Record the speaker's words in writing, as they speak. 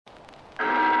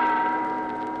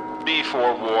Be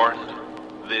forewarned,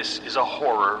 this is a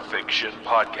horror fiction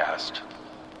podcast.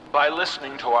 By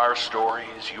listening to our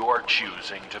stories, you are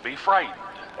choosing to be frightened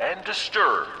and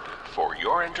disturbed for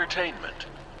your entertainment.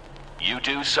 You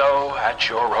do so at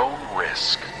your own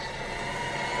risk.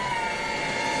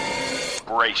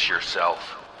 Brace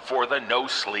yourself for the No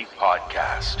Sleep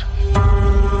podcast.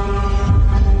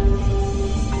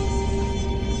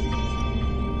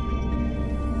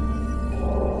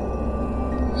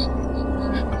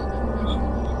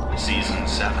 Season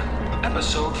 7,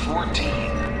 Episode 14.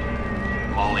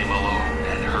 Molly Malone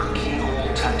and her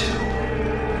keyhole tattoo.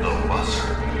 The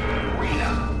buzzer.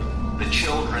 Rita. The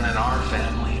children in our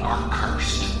family are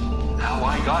cursed. How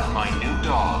I got my new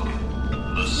dog.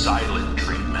 The silent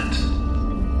treatment.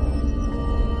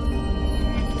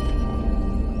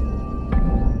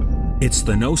 It's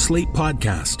the No Sleep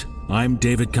podcast. I'm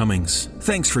David Cummings.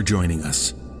 Thanks for joining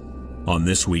us. On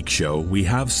this week's show, we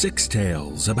have 6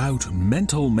 tales about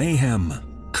mental mayhem,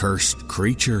 cursed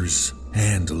creatures,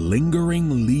 and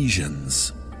lingering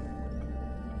lesions.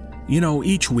 You know,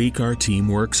 each week our team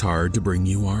works hard to bring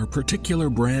you our particular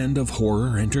brand of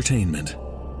horror entertainment.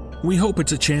 We hope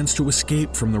it's a chance to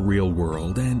escape from the real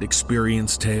world and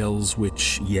experience tales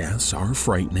which, yes, are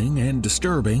frightening and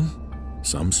disturbing.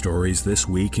 Some stories this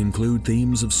week include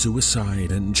themes of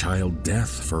suicide and child death,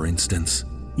 for instance.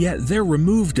 Yet they're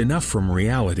removed enough from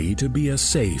reality to be a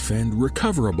safe and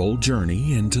recoverable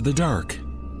journey into the dark.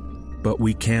 But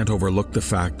we can't overlook the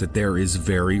fact that there is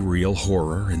very real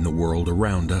horror in the world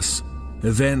around us.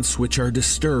 Events which are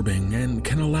disturbing and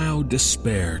can allow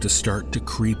despair to start to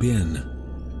creep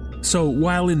in. So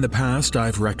while in the past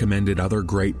I've recommended other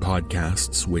great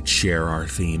podcasts which share our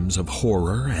themes of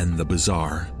horror and the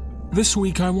bizarre, this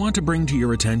week I want to bring to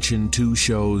your attention 2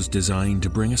 shows designed to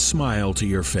bring a smile to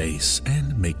your face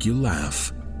and make you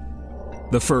laugh.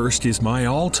 The first is my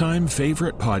all-time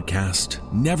favorite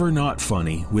podcast, Never Not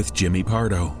Funny with Jimmy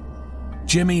Pardo.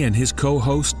 Jimmy and his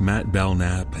co-host Matt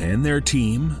Belknap and their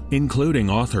team, including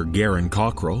author Garen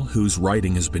Cockrell, whose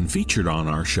writing has been featured on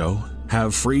our show,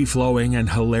 have free-flowing and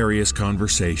hilarious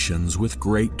conversations with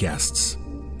great guests.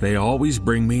 They always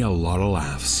bring me a lot of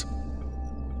laughs.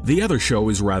 The other show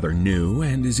is rather new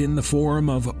and is in the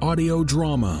form of audio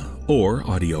drama, or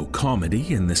audio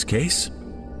comedy in this case.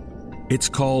 It's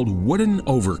called Wooden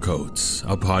Overcoats,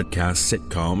 a podcast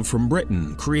sitcom from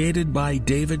Britain created by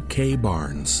David K.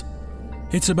 Barnes.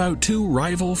 It's about 2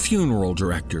 rival funeral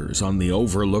directors on the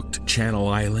overlooked Channel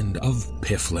Island of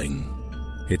Piffling.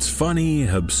 It's funny,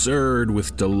 absurd,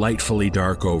 with delightfully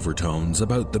dark overtones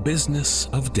about the business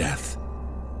of death.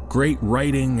 Great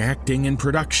writing, acting, and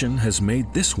production has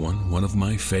made this one of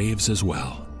my faves as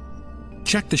well.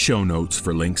 Check the show notes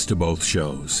for links to both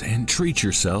shows and treat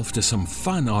yourself to some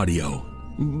fun audio.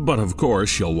 But of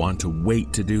course, you'll want to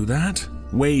wait to do that.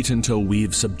 Wait until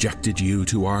we've subjected you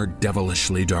to our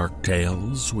devilishly dark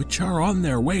tales, which are on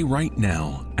their way right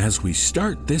now as we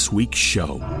start this week's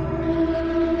show.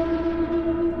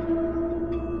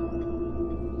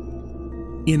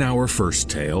 In our first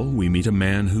tale, we meet a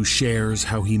man who shares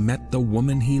how he met the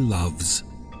woman he loves.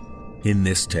 In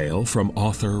this tale from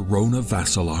author Rona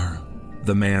Vassilar,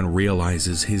 the man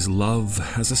realizes his love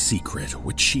has a secret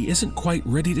which she isn't quite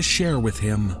ready to share with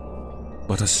him.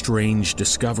 But a strange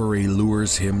discovery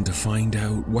lures him to find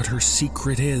out what her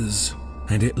secret is,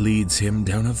 and it leads him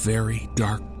down a very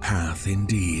dark path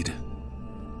indeed.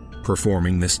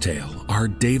 Performing this tale are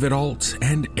David Alt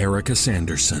and Erica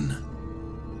Sanderson.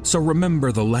 So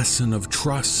remember the lesson of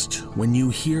trust when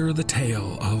you hear the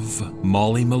tale of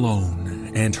Molly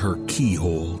Malone and her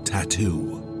keyhole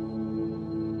tattoo.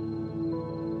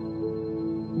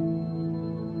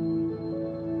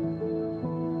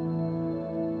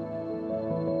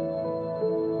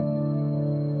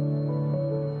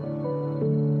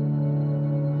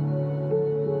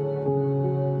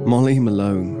 Molly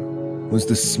Malone was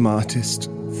the smartest,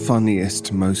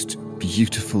 funniest, most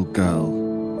beautiful girl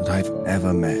that I've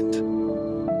ever met.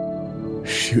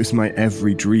 She was my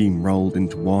every dream rolled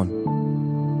into one.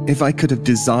 If I could have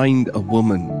designed a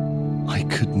woman, I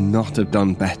could not have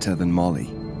done better than Molly.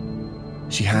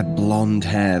 She had blonde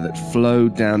hair that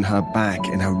flowed down her back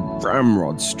in a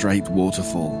ramrod straight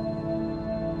waterfall.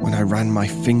 When I ran my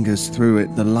fingers through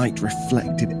it, the light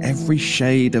reflected every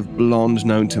shade of blonde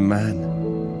known to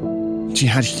man. She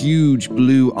had huge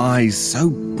blue eyes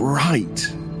so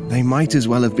bright they might as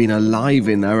well have been alive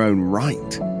in their own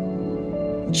right.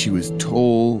 She was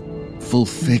tall,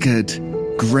 full-figured,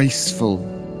 graceful,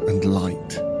 and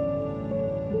light.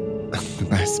 And the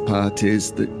best part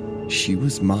is that she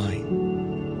was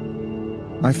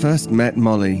mine. I first met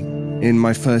Molly in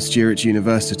my first year at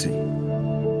university.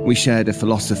 We shared a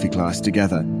philosophy class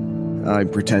together, I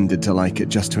pretended to like it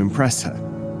just to impress her.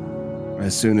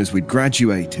 As soon as we'd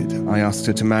graduated, I asked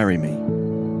her to marry me,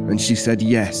 and she said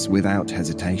yes without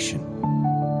hesitation.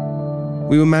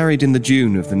 We were married in the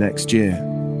June of the next year.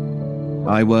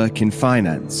 I work in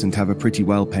finance and have a pretty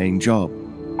well-paying job,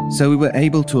 so we were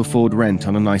able to afford rent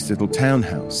on a nice little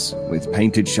townhouse with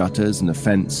painted shutters and a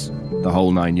fence, the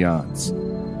whole 9 yards.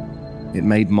 It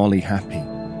made Molly happy.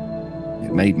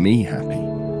 It made me happy.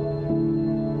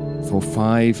 For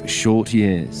 5 short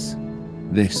years,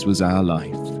 this was our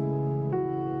life.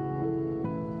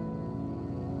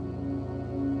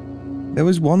 There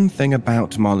was one thing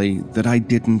about Molly that I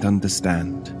didn't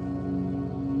understand.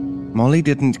 Molly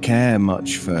didn't care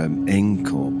much for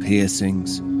ink or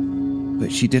piercings,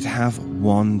 but she did have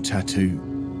one tattoo.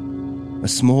 A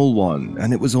small one,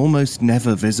 and it was almost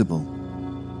never visible.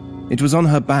 It was on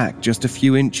her back, just a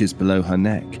few inches below her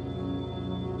neck.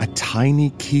 A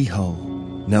tiny keyhole,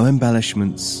 no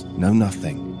embellishments, no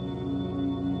nothing.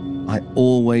 I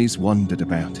always wondered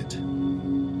about it.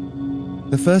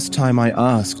 The first time I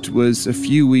asked was a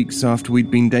few weeks after we'd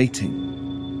been dating.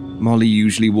 Molly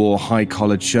usually wore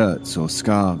high-collared shirts or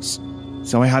scarves,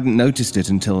 so I hadn't noticed it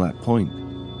until that point.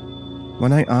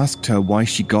 When I asked her why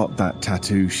she got that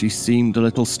tattoo, she seemed a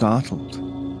little startled.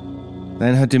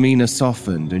 Then her demeanor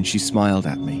softened and she smiled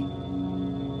at me.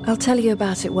 I'll tell you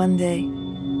about it one day.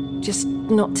 Just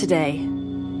not today.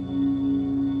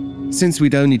 Since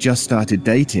we'd only just started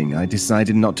dating, I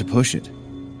decided not to push it.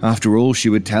 After all, she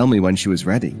would tell me when she was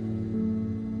ready.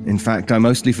 In fact, I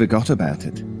mostly forgot about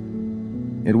it.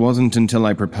 It wasn't until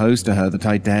I proposed to her that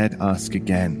I dared ask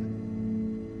again.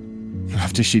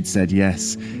 After she'd said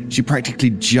yes, she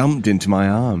practically jumped into my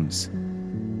arms.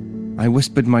 I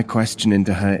whispered my question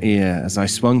into her ear as I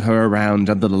swung her around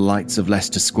under the lights of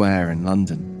Leicester Square in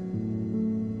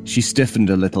London. She stiffened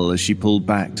a little as she pulled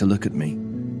back to look at me.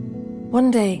 One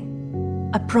day,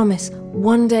 I promise,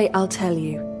 one day I'll tell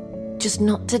you. Just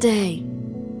not today.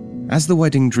 As the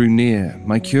wedding drew near,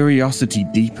 my curiosity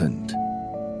deepened.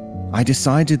 I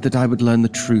decided that I would learn the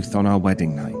truth on our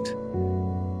wedding night.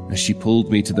 As she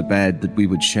pulled me to the bed that we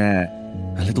would share,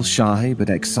 a little shy but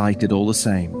excited all the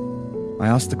same, I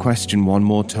asked the question one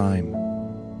more time.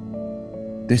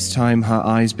 This time her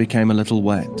eyes became a little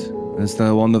wet, as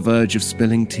though on the verge of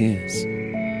spilling tears.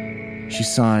 She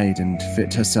sighed and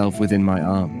fit herself within my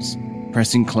arms,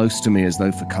 pressing close to me as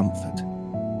though for comfort.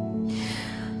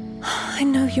 I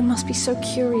know you must be so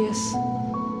curious.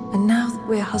 And now that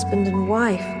we're husband and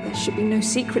wife, there should be no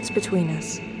secrets between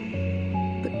us.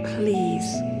 But please,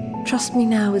 trust me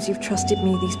now as you've trusted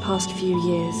me these past few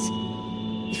years.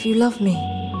 If you love me,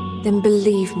 then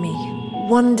believe me.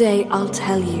 One day I'll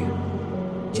tell you.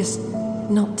 Just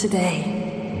not today.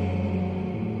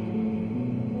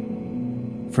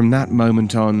 From that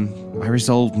moment on, I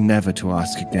resolved never to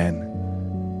ask again.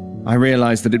 I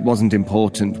realized that it wasn't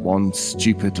important, one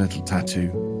stupid little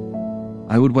tattoo.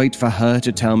 I would wait for her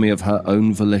to tell me of her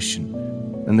own volition,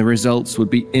 and the results would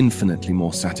be infinitely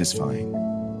more satisfying.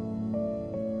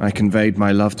 I conveyed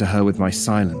my love to her with my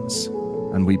silence,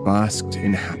 and we basked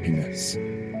in happiness.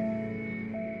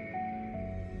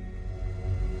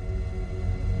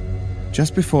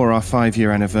 Just before our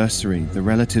 5-year anniversary, the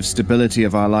relative stability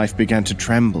of our life began to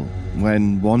tremble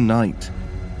when, one night,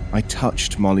 I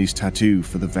touched Molly's tattoo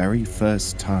for the very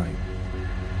first time.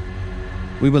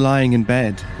 We were lying in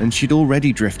bed, and she'd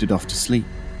already drifted off to sleep.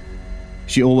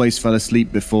 She always fell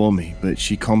asleep before me, but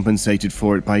she compensated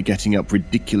for it by getting up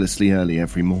ridiculously early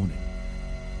every morning.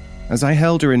 As I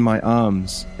held her in my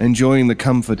arms, enjoying the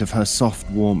comfort of her soft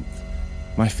warmth,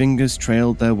 my fingers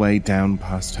trailed their way down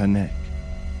past her neck.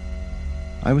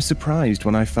 I was surprised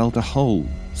when I felt a hole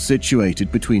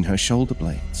situated between her shoulder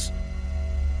blades.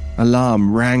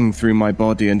 Alarm rang through my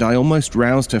body, and I almost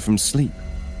roused her from sleep,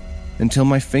 until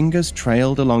my fingers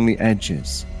trailed along the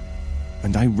edges,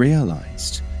 and I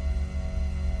realized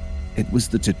it was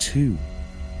the tattoo.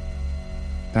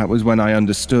 That was when I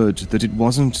understood that it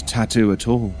wasn't a tattoo at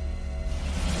all.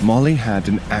 Molly had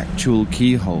an actual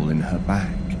keyhole in her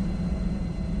back.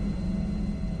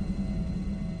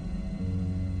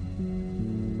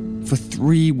 For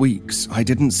 3 weeks, I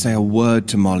didn't say a word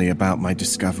to Molly about my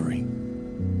discovery.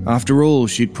 After all,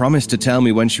 she'd promised to tell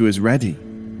me when she was ready,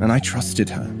 and I trusted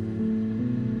her.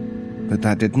 But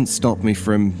that didn't stop me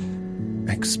from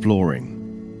exploring.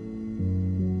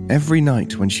 Every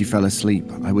night when she fell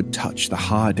asleep, I would touch the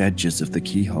hard edges of the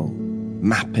keyhole,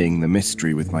 mapping the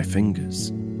mystery with my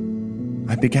fingers.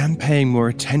 I began paying more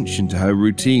attention to her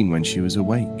routine when she was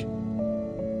awake.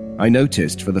 I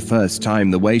noticed for the first time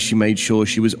the way she made sure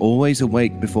she was always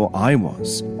awake before I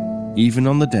was, even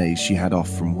on the days she had off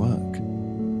from work.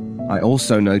 I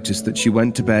also noticed that she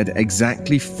went to bed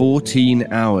exactly 14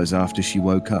 hours after she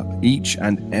woke up, each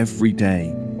and every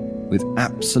day, with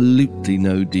absolutely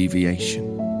no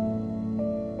deviation.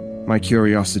 My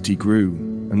curiosity grew,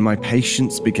 and my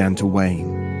patience began to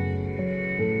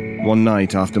wane. One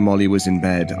night after Molly was in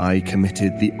bed, I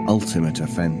committed the ultimate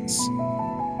offense.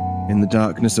 In the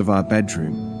darkness of our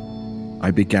bedroom,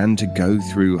 I began to go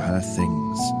through her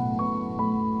things.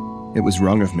 It was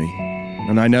wrong of me,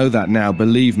 and I know that now,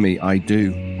 believe me, I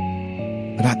do.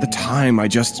 But at the time, I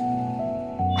just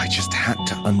had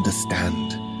to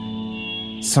understand.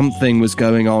 Something was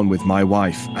going on with my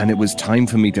wife, and it was time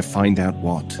for me to find out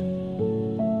what.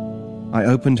 I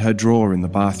opened her drawer in the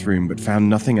bathroom, but found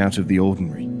nothing out of the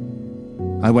ordinary.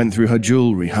 I went through her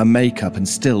jewelry, her makeup, and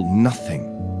still nothing.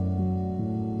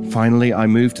 Finally, I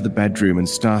moved to the bedroom and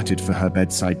started for her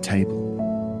bedside table.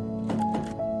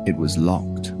 It was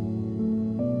locked.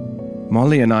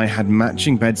 Molly and I had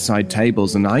matching bedside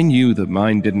tables, and I knew that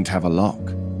mine didn't have a lock.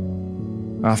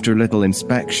 After a little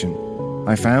inspection,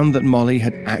 I found that Molly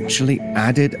had actually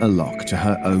added a lock to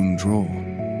her own drawer.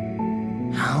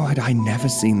 How had I never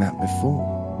seen that before?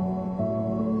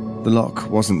 The lock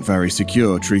wasn't very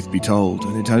secure, truth be told,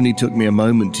 and it only took me a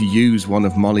moment to use one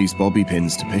of Molly's bobby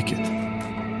pins to pick it.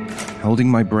 Holding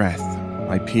my breath,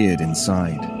 I peered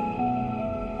inside.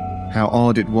 How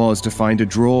odd it was to find a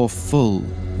drawer full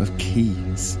of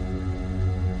keys.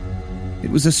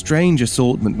 It was a strange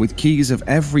assortment with keys of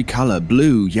every color,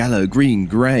 blue, yellow, green,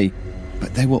 grey,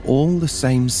 but they were all the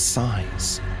same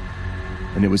size,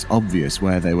 and it was obvious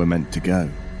where they were meant to go.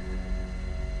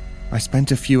 I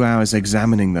spent a few hours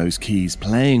examining those keys,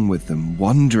 playing with them,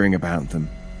 wondering about them,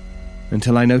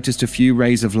 until I noticed a few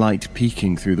rays of light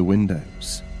peeking through the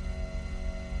windows.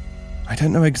 I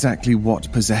don't know exactly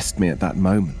what possessed me at that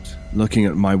moment, looking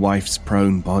at my wife's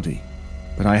prone body,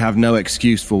 but I have no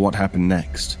excuse for what happened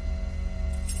next.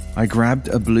 I grabbed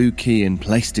a blue key and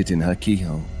placed it in her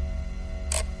keyhole.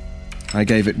 I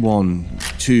gave it 1,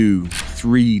 2,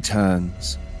 3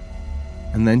 turns,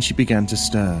 and then she began to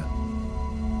stir.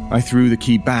 I threw the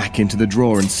key back into the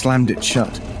drawer and slammed it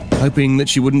shut, hoping that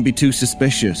she wouldn't be too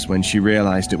suspicious when she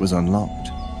realized it was unlocked.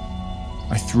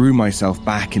 I threw myself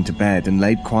back into bed and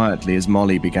laid quietly as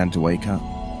Molly began to wake up.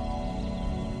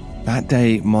 That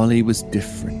day, Molly was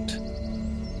different.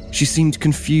 She seemed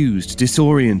confused,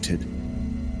 disoriented.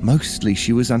 Mostly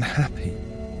she was unhappy,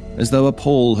 as though a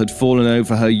pall had fallen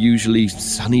over her usually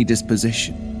sunny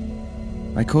disposition.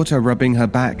 I caught her rubbing her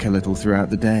back a little throughout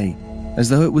the day, as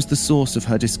though it was the source of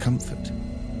her discomfort.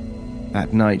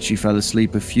 At night, she fell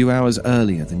asleep a few hours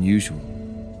earlier than usual.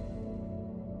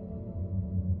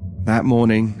 That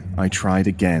morning, I tried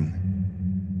again.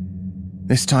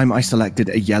 This time I selected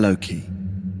a yellow key.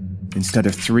 Instead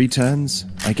of 3 turns,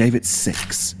 I gave it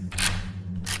 6.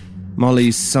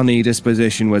 Molly's sunny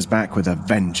disposition was back with a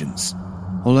vengeance,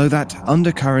 although that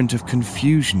undercurrent of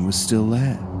confusion was still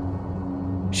there.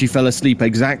 She fell asleep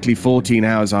exactly 14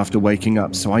 hours after waking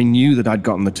up, so I knew that I'd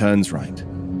gotten the turns right.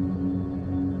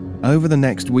 Over the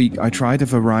next week, I tried a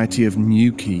variety of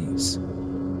new keys.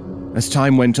 As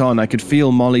time went on, I could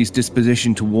feel Molly's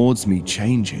disposition towards me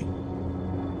changing.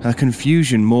 Her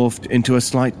confusion morphed into a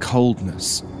slight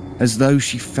coldness, as though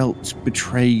she felt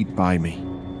betrayed by me.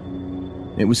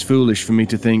 It was foolish for me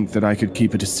to think that I could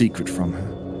keep it a secret from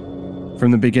her.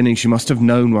 From the beginning, she must have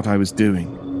known what I was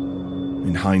doing.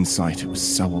 In hindsight, it was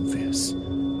so obvious.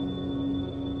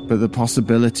 But the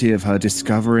possibility of her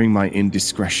discovering my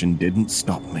indiscretion didn't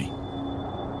stop me.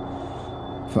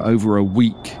 For over a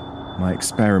week, my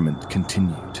experiment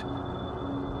continued.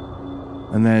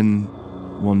 And then,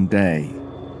 one day,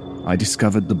 I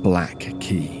discovered the black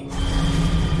key.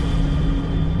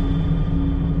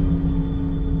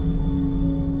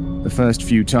 The first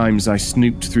few times I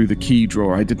snooped through the key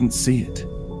drawer, I didn't see it.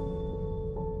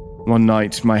 One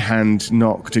night, my hand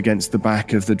knocked against the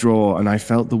back of the drawer and I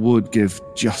felt the wood give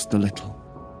just a little.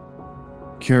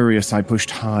 Curious, I pushed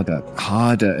harder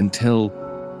until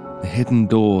the hidden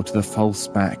door to the false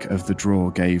back of the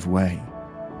drawer gave way.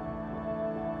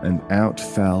 And out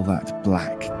fell that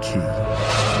black key.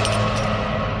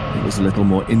 It was a little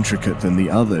more intricate than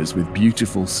the others, with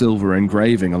beautiful silver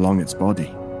engraving along its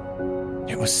body.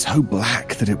 It was so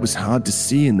black that it was hard to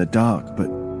see in the dark, but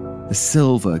the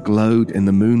silver glowed in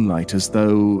the moonlight as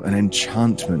though an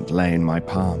enchantment lay in my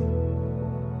palm.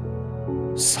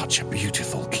 Such a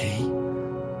beautiful key.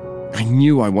 I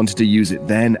knew I wanted to use it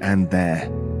then and there.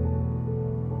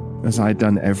 As I'd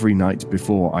done every night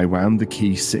before, I wound the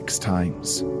key 6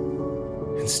 times.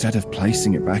 Instead of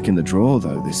placing it back in the drawer,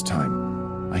 though, this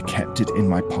time, I kept it in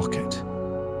my pocket.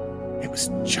 It was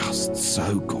just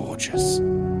so gorgeous.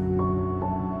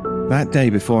 That day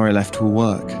before I left for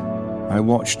work, I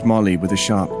watched Molly with a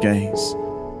sharp gaze.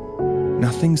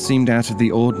 Nothing seemed out of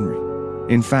the ordinary.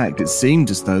 In fact, it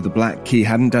seemed as though the Black Key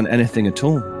hadn't done anything at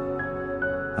all.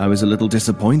 I was a little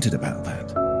disappointed about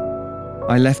that.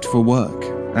 I left for work,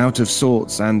 out of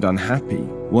sorts and unhappy,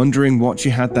 wondering what she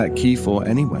had that key for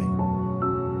anyway.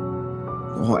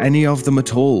 Or any of them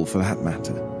at all, for that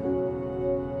matter.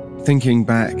 Thinking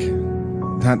back,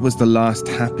 that was the last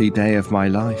happy day of my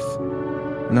life,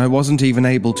 and I wasn't even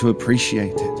able to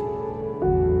appreciate it.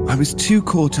 I was too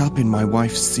caught up in my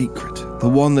wife's secret, the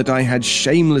one that I had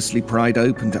shamelessly pried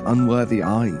open to unworthy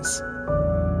eyes.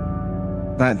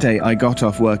 That day I got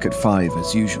off work at 5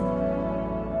 as usual.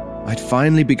 I'd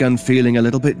finally begun feeling a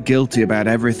little bit guilty about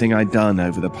everything I'd done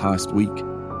over the past week,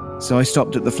 so I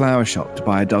stopped at the flower shop to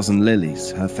buy a dozen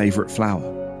lilies, her favourite flower.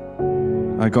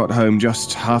 I got home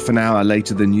just half an hour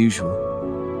later than usual.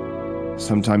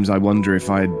 Sometimes I wonder if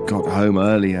I had got home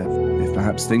earlier, if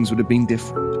perhaps things would have been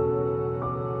different.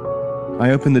 I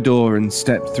opened the door and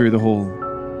stepped through the hall.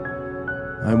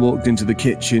 I walked into the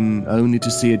kitchen only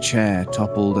to see a chair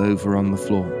toppled over on the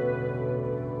floor,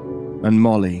 and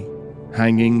Molly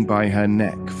hanging by her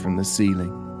neck from the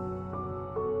ceiling.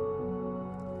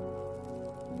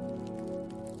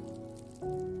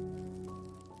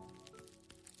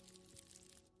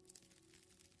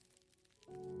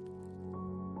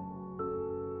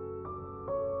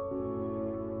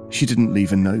 She didn't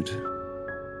leave a note.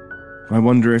 I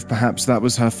wonder if perhaps that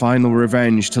was her final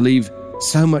revenge, to leave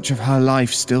so much of her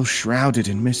life still shrouded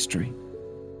in mystery.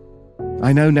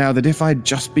 I know now that if I'd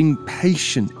just been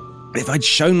patient, if I'd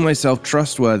shown myself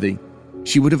trustworthy,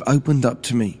 she would have opened up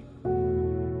to me.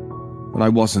 But I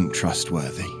wasn't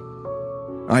trustworthy.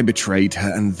 I betrayed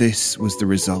her, and this was the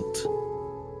result.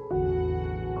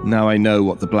 Now I know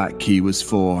what the Black Key was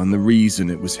for and the reason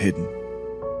it was hidden.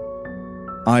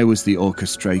 I was the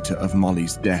orchestrator of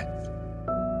Molly's death,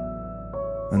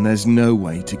 and there's no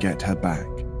way to get her back.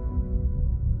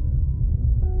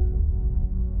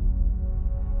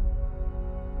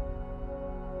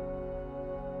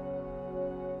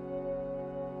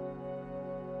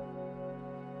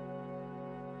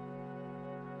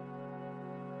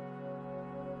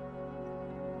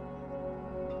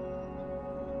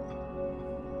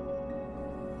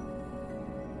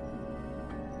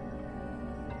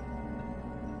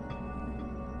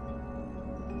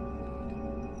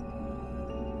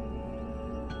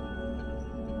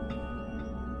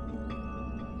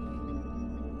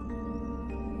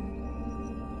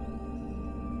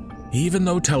 Even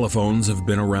though telephones have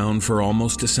been around for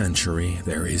almost a century,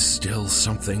 there is still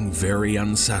something very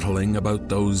unsettling about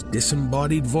those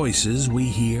disembodied voices we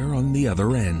hear on the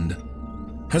other end.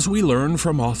 As we learn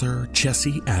from author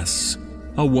Chessie S.,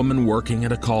 a woman working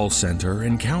at a call center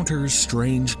encounters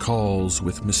strange calls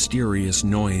with mysterious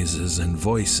noises and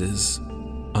voices.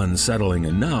 Unsettling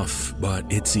enough, but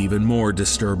it's even more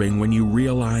disturbing when you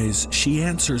realize she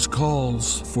answers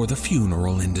calls for the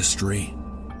funeral industry.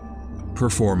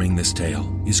 Performing this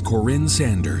tale is Corinne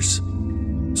Sanders.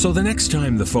 So the next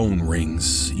time the phone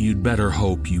rings, you'd better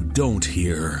hope you don't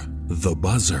hear the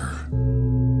buzzer.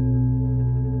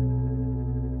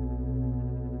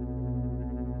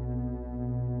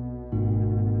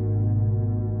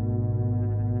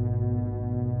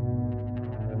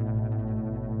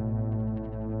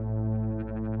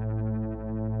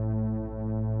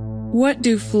 What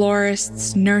do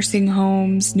florists, nursing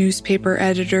homes, newspaper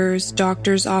editors,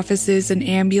 doctors' offices, and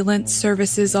ambulance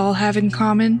services all have in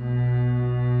common?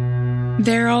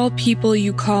 They're all people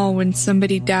you call when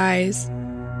somebody dies.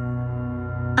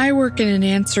 I work in an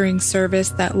answering service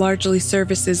that largely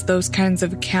services those kinds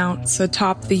of accounts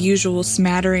atop the usual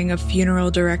smattering of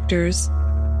funeral directors.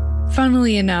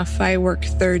 Funnily enough, I work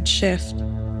third shift,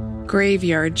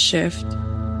 graveyard shift.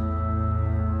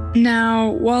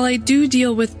 Now, while I do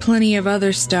deal with plenty of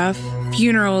other stuff,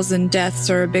 funerals and deaths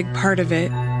are a big part of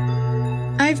it.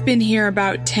 I've been here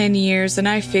about 10 years, and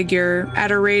I figure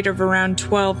at a rate of around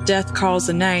 12 death calls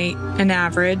a night, an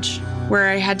average, where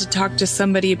I had to talk to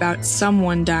somebody about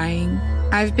someone dying,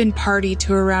 I've been party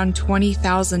to around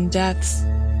 20,000 deaths.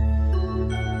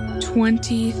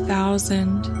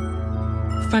 20,000.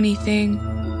 Funny thing,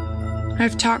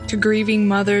 I've talked to grieving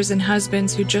mothers and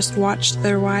husbands who just watched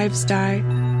their wives die.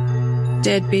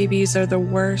 Dead babies are the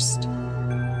worst.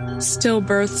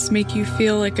 Stillbirths make you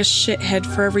feel like a shithead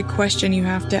for every question you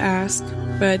have to ask,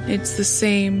 but it's the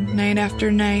same night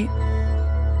after night.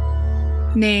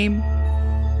 Name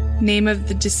of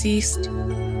the deceased,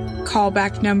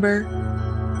 callback number,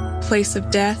 place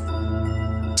of death,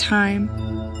 time.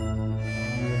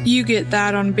 You get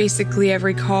that on basically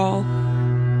every call.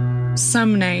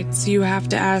 Some nights you have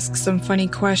to ask some funny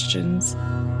questions.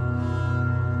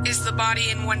 Is the body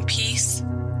in one piece?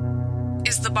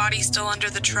 Is the body still under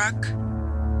the truck?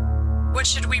 What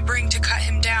should we bring to cut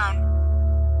him down?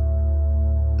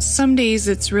 Some days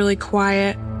it's really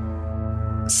quiet.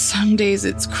 Some days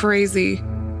it's crazy.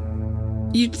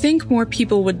 You'd think more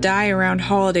people would die around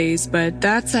holidays, but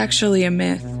that's actually a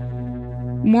myth.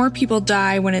 More people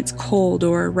die when it's cold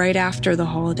or right after the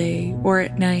holiday or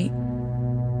at night.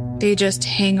 They just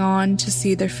hang on to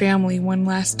see their family one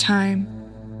last time.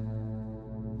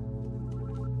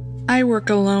 I work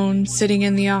alone, sitting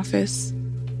in the office.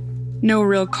 No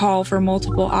real call for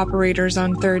multiple operators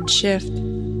on third shift.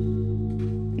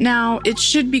 Now, it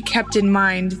should be kept in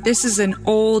mind, this is an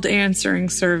old answering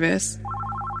service.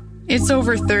 It's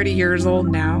over 30 years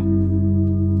old now.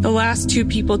 The last 2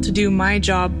 people to do my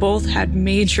job both had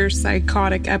major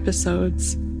psychotic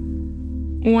episodes.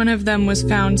 One of them was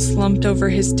found slumped over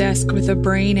his desk with a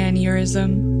brain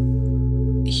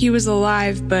aneurysm. He was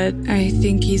alive, but I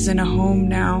think he's in a home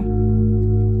now.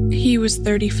 He was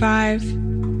 35.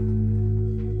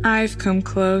 I've come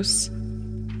close.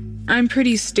 I'm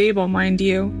pretty stable, mind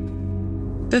you.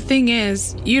 The thing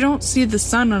is, you don't see the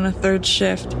sun on a third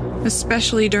shift,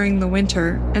 especially during the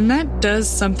winter, and that does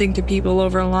something to people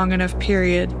over a long enough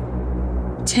period.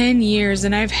 10 years,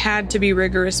 and I've had to be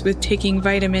rigorous with taking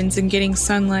vitamins and getting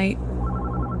sunlight.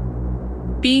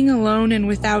 Being alone and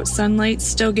without sunlight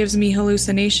still gives me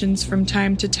hallucinations from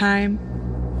time to time.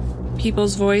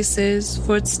 People's voices,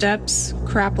 footsteps,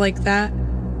 crap like that.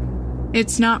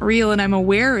 It's not real, and I'm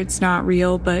aware it's not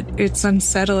real, but it's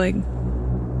unsettling.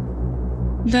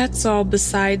 That's all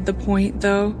beside the point,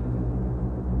 though.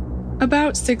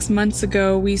 About 6 months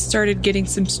ago, we started getting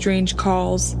some strange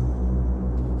calls.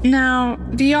 Now,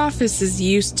 the office is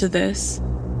used to this.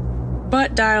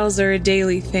 Butt dials are a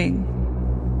daily thing.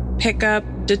 Pick up,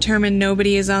 determine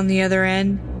nobody is on the other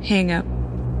end, hang up.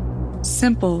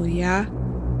 Simple, yeah?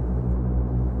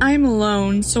 I'm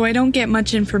alone, so I don't get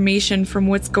much information from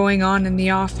what's going on in the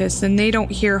office, and they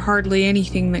don't hear hardly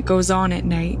anything that goes on at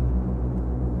night.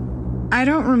 I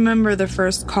don't remember the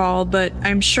first call, but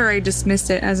I'm sure I dismissed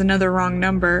it as another wrong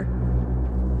number.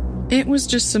 It was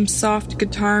just some soft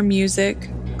guitar music,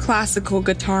 classical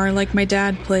guitar like my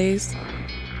dad plays.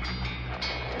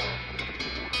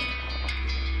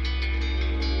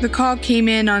 The call came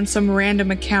in on some random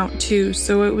account too,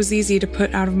 so it was easy to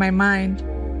put out of my mind.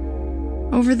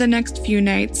 Over the next few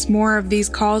nights, more of these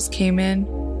calls came in.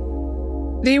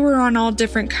 They were on all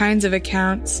different kinds of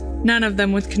accounts, none of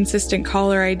them with consistent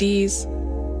caller IDs.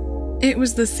 It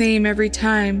was the same every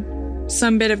time,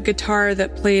 some bit of guitar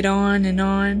that played on and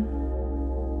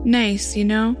on. Nice, you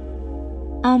know?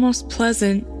 Almost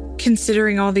pleasant,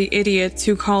 considering all the idiots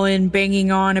who call in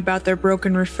banging on about their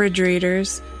broken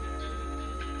refrigerators.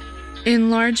 In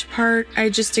large part, I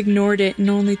just ignored it and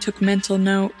only took mental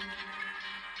note.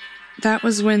 That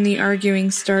was when the arguing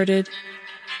started.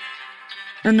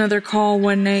 Another call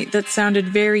one night that sounded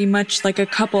very much like a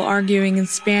couple arguing in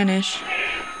Spanish.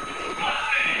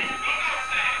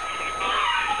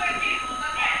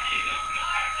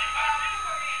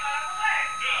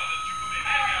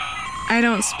 I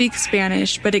don't speak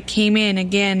Spanish, but it came in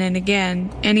again and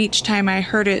again, and each time I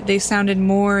heard it, they sounded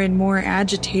more and more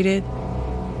agitated.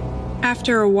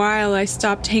 After a while, I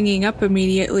stopped hanging up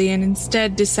immediately and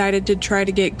instead decided to try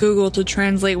to get Google to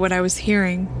translate what I was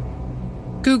hearing.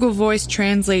 Google Voice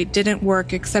Translate didn't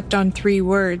work except on 3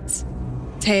 words.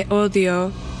 Te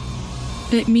odio.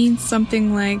 It means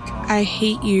something like, I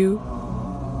hate you.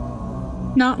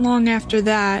 Not long after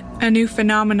that, a new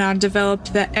phenomenon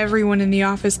developed that everyone in the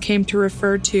office came to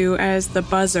refer to as the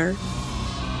buzzer.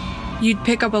 You'd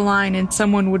pick up a line and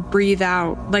someone would breathe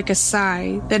out, like a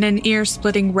sigh, then an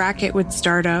ear-splitting racket would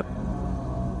start up.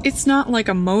 It's not like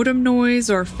a modem noise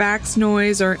or fax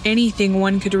noise or anything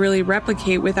one could really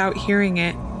replicate without hearing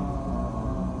it.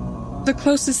 The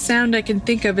closest sound I can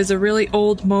think of is a really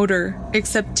old motor,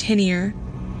 except tinnier.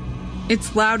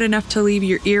 It's loud enough to leave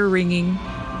your ear ringing.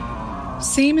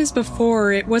 Same as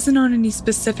before, it wasn't on any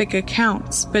specific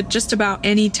accounts, but just about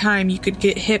any time you could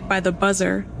get hit by the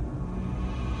buzzer.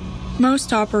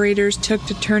 Most operators took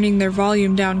to turning their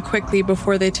volume down quickly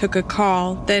before they took a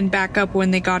call, then back up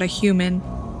when they got a human.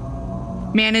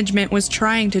 Management was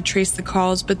trying to trace the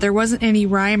calls, but there wasn't any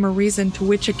rhyme or reason to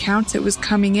which accounts it was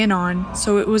coming in on,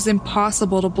 so it was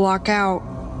impossible to block out.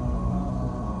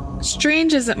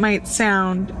 Strange as it might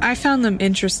sound, I found them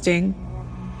interesting.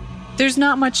 There's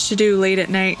not much to do late at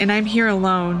night, and I'm here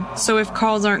alone, so if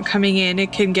calls aren't coming in,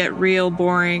 it can get real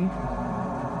boring.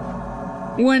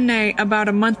 One night, about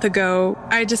a month ago,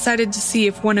 I decided to see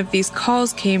if one of these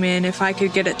calls came in if I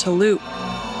could get it to loop.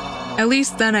 At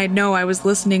least then I'd know I was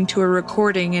listening to a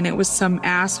recording and it was some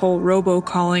asshole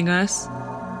robocalling us.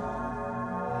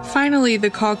 Finally, the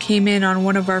call came in on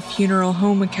one of our funeral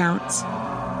home accounts.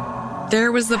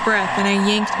 There was the breath, and I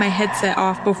yanked my headset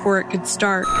off before it could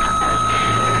start.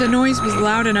 The noise was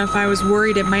loud enough I was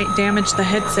worried it might damage the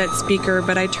headset speaker,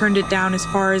 but I turned it down as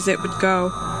far as it would go.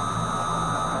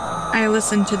 I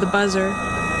listened to the buzzer.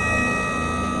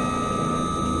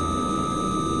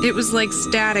 It was like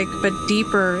static, but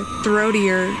deeper,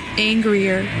 throatier,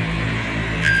 angrier.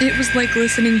 It was like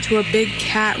listening to a big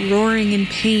cat roaring in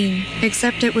pain,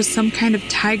 except it was some kind of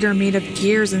tiger made of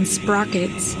gears and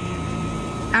sprockets.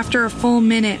 After a full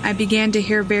minute, I began to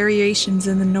hear variations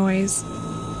in the noise.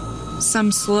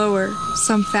 Some slower,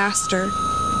 some faster.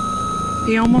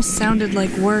 They almost sounded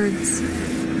like words.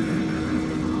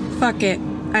 Fuck it,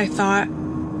 I thought.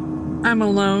 I'm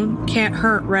alone, can't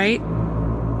hurt, right?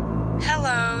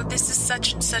 Hello, this is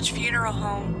such and such funeral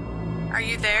home. Are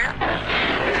you there?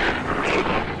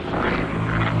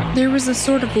 There was a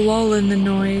sort of lull in the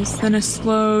noise, then a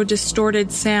slow,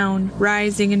 distorted sound,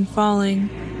 rising and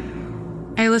falling.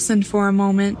 I listened for a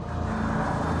moment.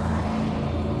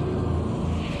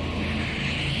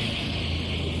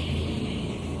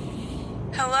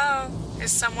 Hello,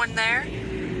 is someone there?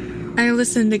 I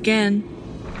listened again.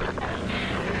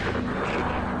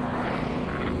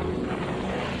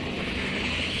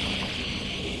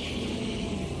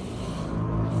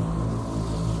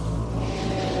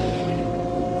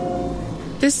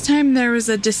 This time there was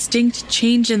a distinct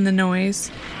change in the noise.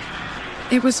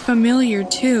 It was familiar,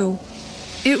 too.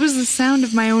 It was the sound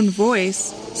of my own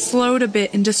voice, slowed a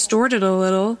bit and distorted a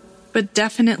little, but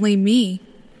definitely me.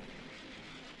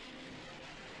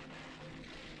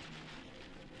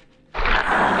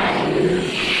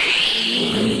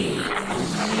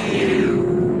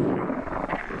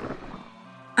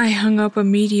 I hung up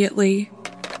immediately.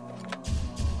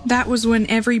 That was when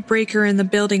every breaker in the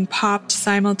building popped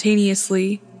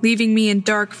simultaneously, leaving me in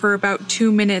dark for about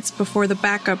 2 minutes before the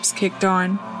backups kicked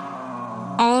on.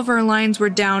 All of our lines were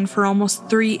down for almost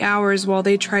 3 hours while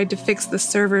they tried to fix the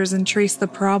servers and trace the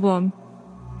problem.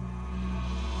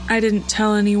 I didn't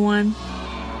tell anyone.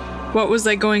 What was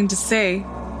I going to say?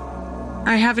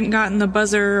 I haven't gotten the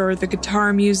buzzer or the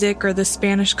guitar music or the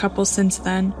Spanish couple since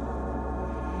then.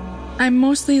 I'm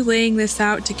mostly laying this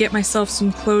out to get myself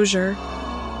some closure.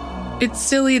 It's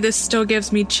silly this still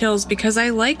gives me chills because I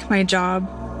like my job.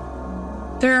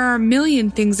 There are a million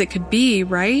things it could be,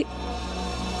 right?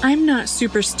 I'm not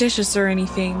superstitious or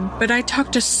anything, but I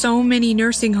talked to so many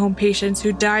nursing home patients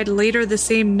who died later the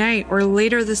same night or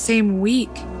later the same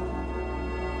week.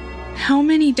 How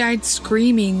many died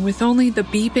screaming with only the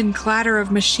beep and clatter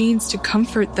of machines to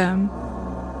comfort them?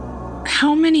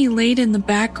 How many laid in the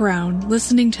background,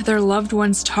 listening to their loved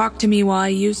ones talk to me while I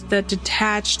used that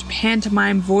detached,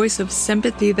 pantomime voice of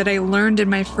sympathy that I learned in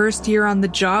my first year on the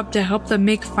job to help them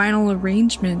make final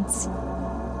arrangements?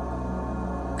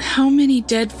 How many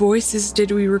dead voices did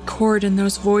we record in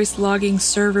those voice logging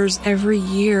servers every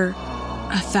year?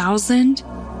 1,000?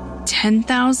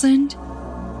 10,000?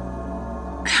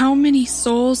 How many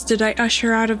souls did I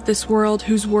usher out of this world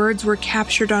whose words were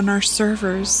captured on our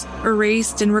servers,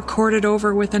 erased and recorded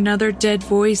over with another dead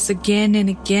voice again and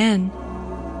again?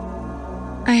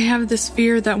 I have this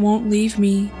fear that won't leave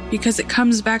me because it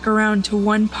comes back around to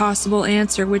one possible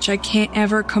answer which I can't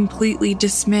ever completely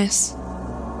dismiss.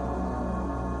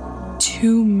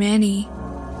 Too many.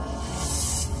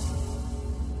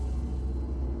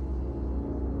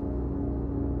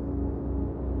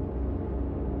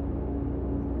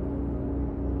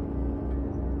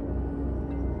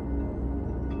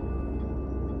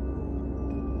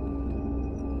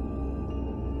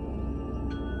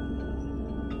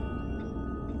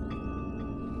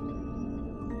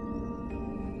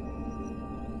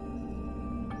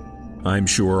 I'm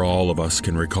sure all of us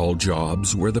can recall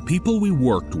jobs where the people we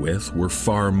worked with were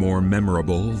far more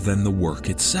memorable than the work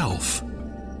itself.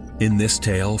 In this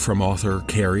tale from author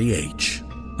Carrie H.,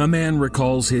 a man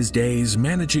recalls his days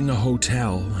managing a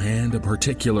hotel and a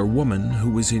particular woman who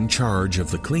was in charge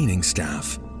of the cleaning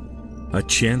staff. A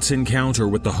chance encounter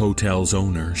with the hotel's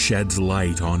owner sheds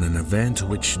light on an event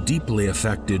which deeply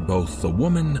affected both the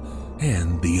woman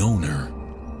and the owner.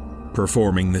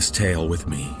 Performing this tale with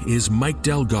me is Mike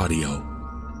Delgadio.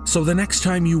 So the next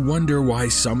time you wonder why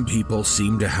some people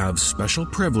seem to have special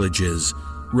privileges,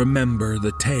 remember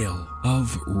the tale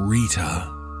of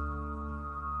Rita.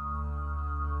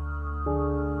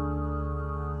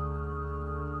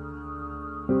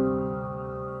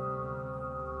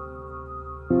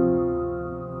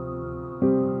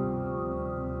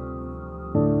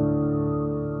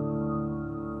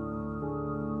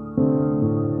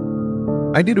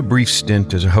 I did a brief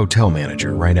stint as a hotel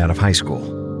manager right out of high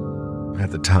school.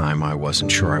 At the time, I wasn't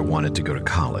sure I wanted to go to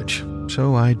college,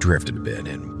 so I drifted a bit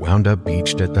and wound up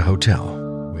beached at the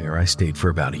hotel, where I stayed for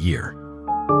about a year.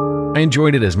 I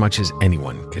enjoyed it as much as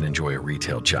anyone can enjoy a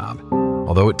retail job.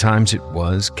 Although at times it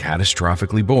was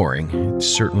catastrophically boring, it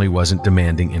certainly wasn't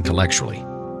demanding intellectually,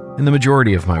 and the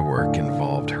majority of my work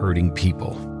involved herding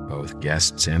people, both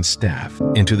guests and staff,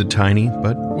 into the tiny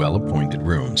but well-appointed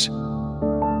rooms.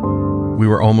 We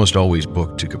were almost always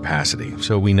booked to capacity,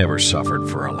 so we never suffered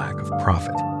for a lack of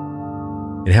profit.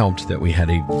 It helped that we had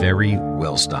a very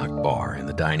well-stocked bar in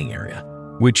the dining area,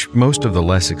 which most of the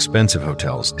less expensive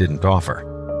hotels didn't offer.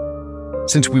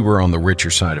 Since we were on the richer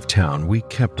side of town, we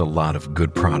kept a lot of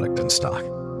good product in stock,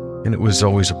 and it was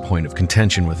always a point of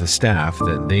contention with the staff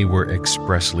that they were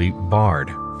expressly barred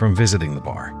from visiting the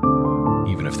bar,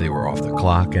 even if they were off the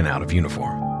clock and out of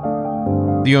uniform.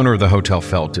 The owner of the hotel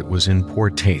felt it was in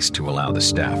poor taste to allow the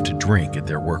staff to drink at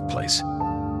their workplace.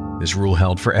 This rule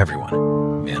held for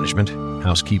everyone: management,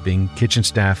 housekeeping, kitchen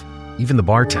staff, even the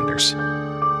bartenders.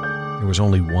 There was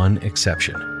only one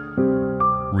exception: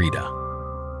 Rita.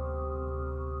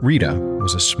 Rita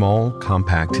was a small,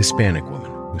 compact Hispanic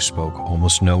woman who spoke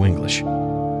almost no English.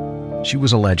 She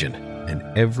was a legend, and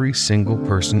every single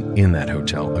person in that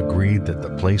hotel agreed that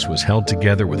the place was held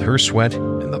together with her sweat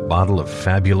and the bottle of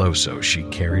Fabuloso she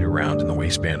carried around in the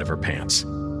waistband of her pants.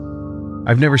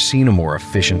 I've never seen a more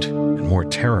efficient and more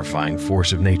terrifying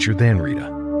force of nature than Rita.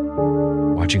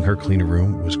 Watching her clean a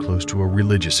room was close to a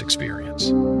religious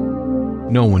experience.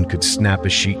 No one could snap a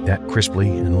sheet that crisply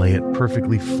and lay it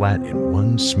perfectly flat in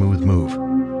one smooth move,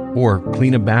 or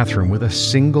clean a bathroom with a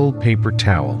single paper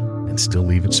towel and still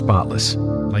leave it spotless,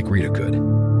 like Rita could.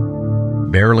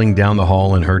 Barreling down the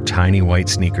hall in her tiny white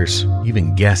sneakers,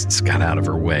 even guests got out of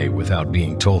her way without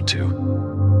being told to,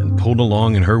 and pulled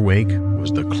along in her wake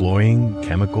was the cloying,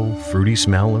 chemical, fruity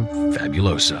smell of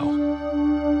Fabuloso.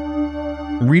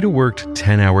 Rita worked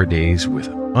 10-hour days with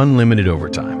unlimited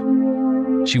overtime.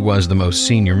 She was the most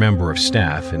senior member of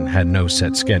staff and had no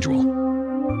set schedule.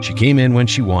 She came in when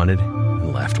she wanted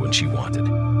and left when she wanted.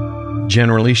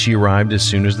 Generally, she arrived as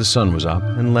soon as the sun was up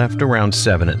and left around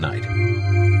 7 at night.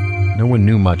 No one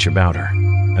knew much about her.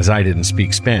 As I didn't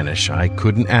speak Spanish, I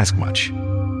couldn't ask much,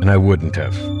 and I wouldn't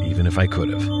have, even if I could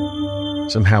have.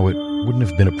 Somehow it wouldn't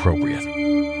have been appropriate.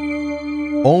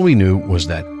 All we knew was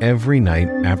that every night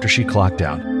after she clocked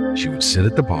out, she would sit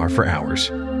at the bar for hours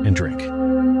and drink.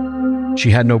 She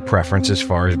had no preference as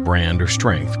far as brand or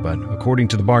strength, but according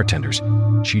to the bartenders,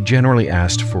 she generally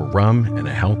asked for rum and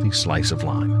a healthy slice of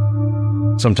lime.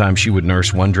 Sometimes she would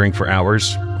nurse one drink for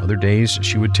hours. Other days,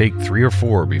 she would take 3 or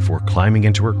 4 before climbing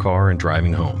into her car and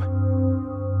driving home.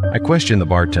 I questioned the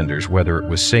bartenders whether it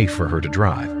was safe for her to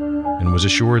drive, and was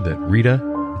assured that Rita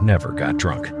never got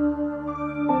drunk.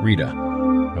 Rita,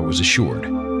 I was assured,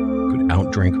 could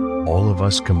outdrink all of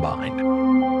us combined.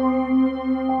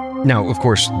 Now, of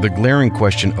course, the glaring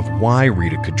question of why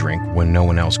Rita could drink when no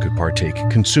one else could partake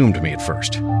consumed me at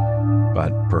first.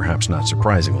 But perhaps not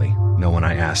surprisingly, no one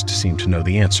I asked seemed to know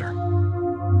the answer.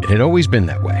 It had always been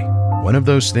that way, one of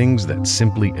those things that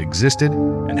simply existed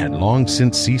and had long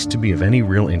since ceased to be of any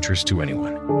real interest to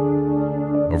anyone.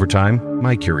 Over time,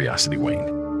 my curiosity waned,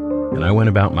 and I went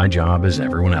about my job as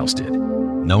everyone else did,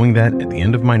 knowing that at the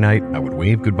end of my night I would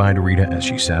wave goodbye to Rita as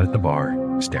she sat at the bar,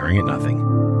 staring at nothing,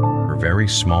 her very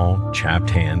small,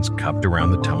 chapped hands cupped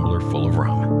around the tumbler full of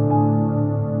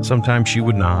rum. Sometimes she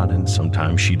would nod, and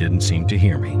sometimes she didn't seem to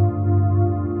hear me.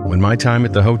 When my time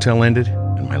at the hotel ended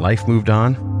and my life moved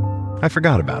on, I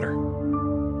forgot about her.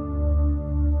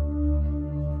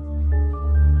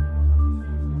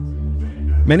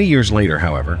 Many years later,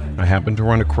 however, I happened to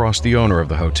run across the owner of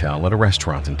the hotel at a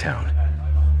restaurant in town.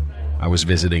 I was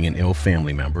visiting an ill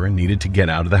family member and needed to get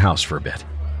out of the house for a bit.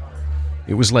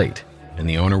 It was late, and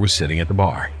the owner was sitting at the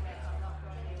bar.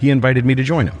 He invited me to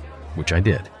join him, which I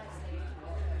did.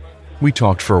 We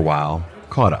talked for a while,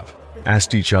 caught up,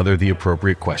 asked each other the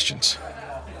appropriate questions.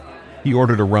 He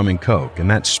ordered a rum and coke, and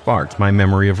that sparked my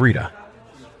memory of Rita.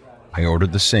 I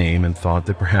ordered the same and thought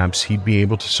that perhaps he'd be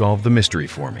able to solve the mystery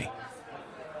for me.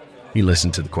 He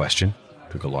listened to the question,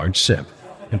 took a large sip,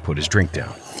 and put his drink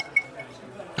down.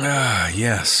 Ah,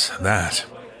 yes, that.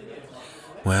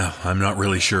 Well, I'm not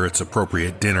really sure it's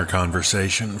appropriate dinner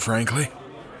conversation, frankly.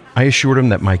 I assured him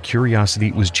that my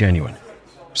curiosity was genuine,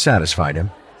 satisfied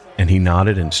him, and he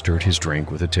nodded and stirred his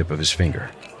drink with the tip of his finger.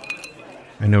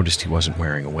 I noticed he wasn't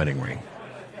wearing a wedding ring.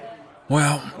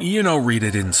 Well, you know,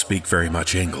 Rita didn't speak very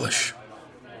much English.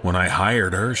 When I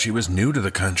hired her, she was new to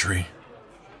the country.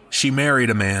 She married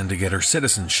a man to get her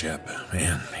citizenship,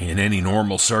 and in any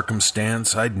normal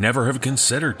circumstance, I'd never have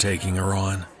considered taking her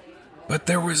on. But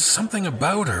there was something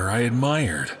about her I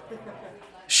admired.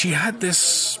 She had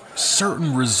this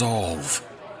certain resolve.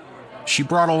 She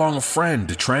brought along a friend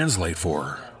to translate for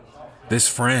her. This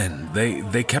friend,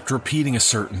 they kept repeating a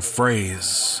certain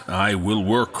phrase. I will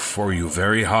work for you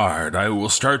very hard. I will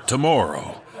start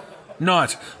tomorrow.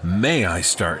 Not, may I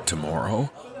start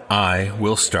tomorrow? I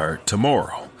will start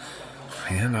tomorrow.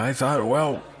 And I thought,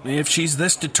 well, if she's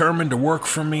this determined to work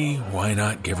for me, why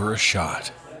not give her a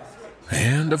shot?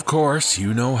 And of course,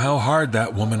 you know how hard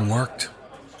that woman worked.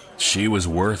 She was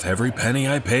worth every penny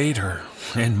I paid her,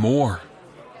 and more.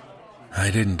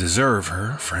 I didn't deserve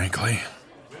her, frankly.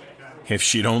 If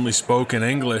she'd only spoken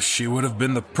English, she would have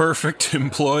been the perfect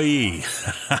employee.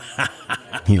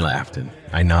 He laughed, and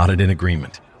I nodded in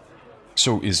agreement.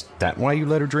 So is that why you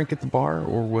let her drink at the bar,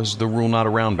 or was the rule not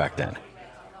around back then?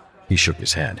 He shook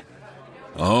his head.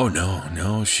 Oh,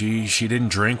 no, she didn't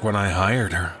drink when I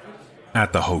hired her.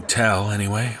 At the hotel,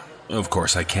 anyway. Of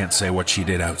course, I can't say what she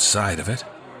did outside of it.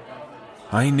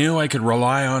 I knew I could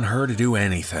rely on her to do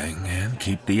anything and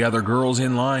keep the other girls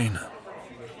in line.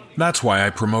 That's why I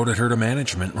promoted her to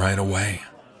management right away.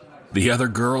 The other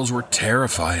girls were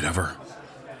terrified of her.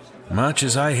 Much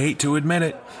as I hate to admit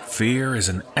it, fear is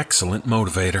an excellent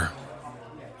motivator.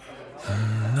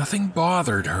 Nothing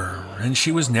bothered her, and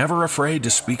she was never afraid to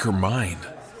speak her mind.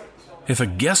 If a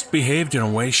guest behaved in a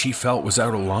way she felt was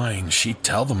out of line, she'd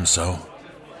tell them so.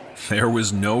 There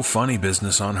was no funny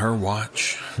business on her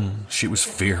watch. She was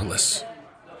fearless.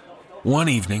 One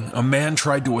evening, a man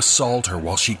tried to assault her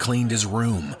while she cleaned his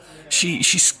room. She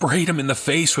sprayed him in the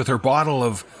face with her bottle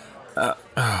of...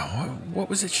 what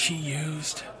was it she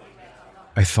used?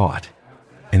 I thought,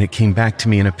 and it came back to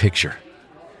me in a picture.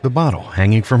 The bottle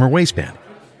hanging from her waistband.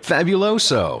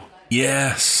 Fabuloso!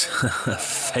 Yes,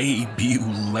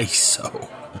 fabuloso.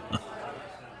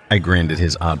 I grinned at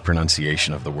his odd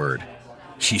pronunciation of the word.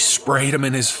 She sprayed him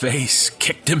in his face,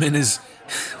 kicked him in his...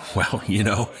 well, you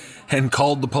know, and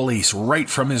called the police right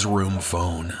from his room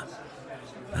phone.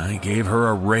 I gave her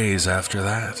a raise after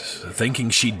that, thinking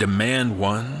she'd demand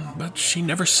one, but she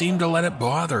never seemed to let it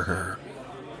bother her.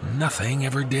 Nothing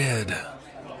ever did.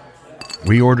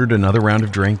 We ordered another round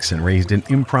of drinks and raised an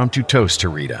impromptu toast to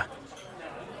Rita.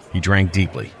 He drank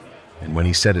deeply, and when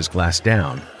he set his glass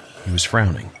down, he was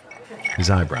frowning, his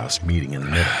eyebrows meeting in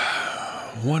the middle.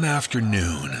 One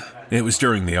afternoon, it was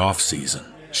during the off-season,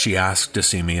 she asked to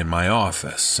see me in my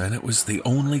office, and it was the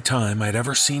only time I'd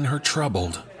ever seen her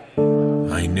troubled.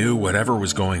 I knew whatever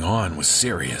was going on was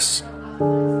serious.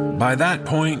 By that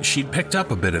point, she'd picked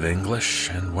up a bit of English,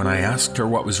 and when I asked her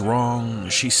what was wrong,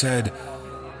 she said,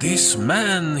 "This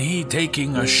man, he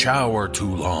taking a shower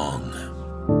too long."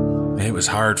 It was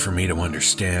hard for me to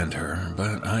understand her,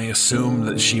 but I assumed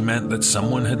that she meant that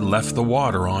someone had left the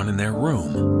water on in their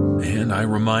room, and I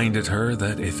reminded her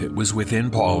that if it was within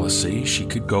policy, she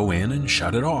could go in and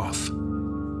shut it off.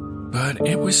 But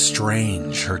it was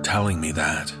strange, her telling me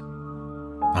that.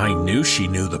 I knew she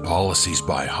knew the policies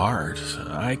by heart.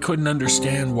 I couldn't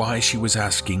understand why she was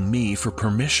asking me for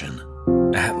permission.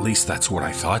 At least that's what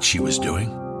I thought she was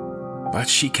doing. But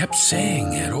she kept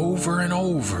saying it over and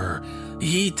over.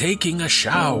 "He taking a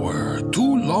shower,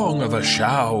 too long of a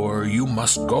shower, you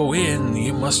must go in,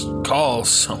 you must call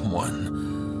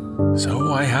someone."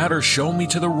 So I had her show me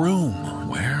to the room,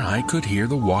 where I could hear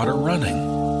the water running.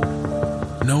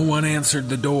 No one answered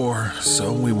the door,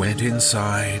 so we went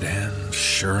inside, and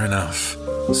sure enough,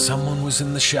 someone was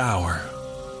in the shower.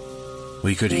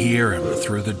 We could hear him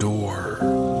through the door.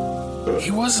 He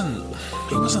wasn't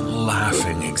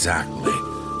laughing exactly.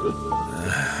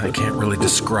 I can't really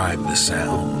describe the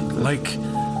sound. Like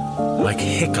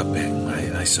hiccuping,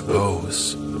 I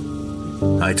suppose.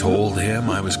 I told him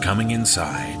I was coming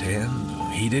inside,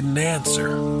 and he didn't answer,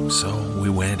 so we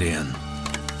went in.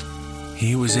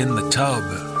 He was in the tub,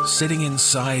 sitting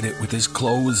inside it with his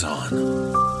clothes on.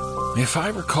 If I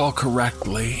recall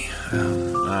correctly,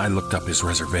 I looked up his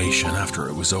reservation after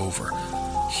it was over.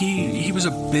 He was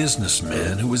a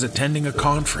businessman who was attending a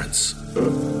conference.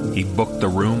 He booked the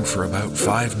room for about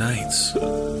 5 nights.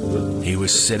 He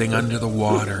was sitting under the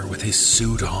water with his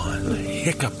suit on,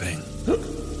 hiccuping.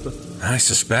 I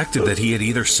suspected that he had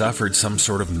either suffered some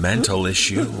sort of mental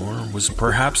issue or was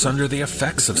perhaps under the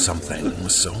effects of something,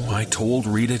 so I told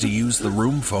Rita to use the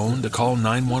room phone to call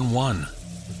 911.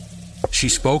 She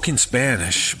spoke in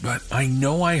Spanish, but I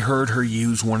know I heard her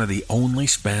use one of the only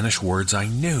Spanish words I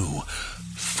knew,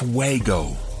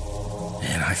 fuego.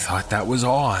 And I thought that was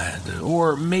odd,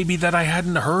 or maybe that I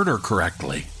hadn't heard her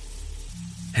correctly.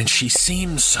 And she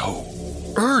seemed so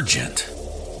urgent.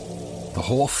 The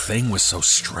whole thing was so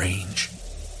strange.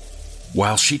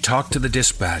 While she talked to the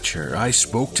dispatcher, I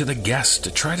spoke to the guest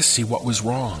to try to see what was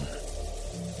wrong.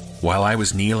 While I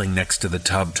was kneeling next to the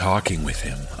tub talking with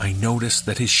him, I noticed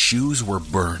that his shoes were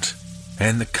burnt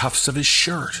and the cuffs of his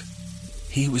shirt.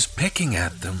 He was picking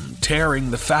at them,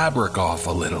 tearing the fabric off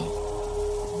a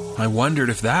little. I wondered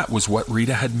if that was what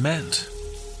Rita had meant.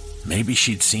 Maybe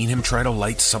she'd seen him try to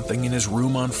light something in his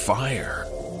room on fire.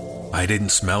 I didn't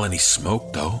smell any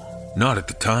smoke, though. Not at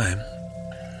the time.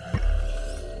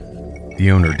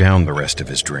 The owner downed the rest of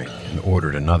his drink and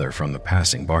ordered another from the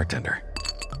passing bartender.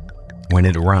 When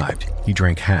it arrived, he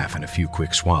drank half in a few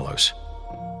quick swallows.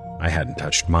 I hadn't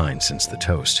touched mine since the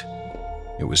toast.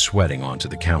 It was sweating onto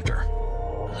the counter.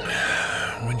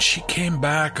 When she came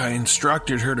back, I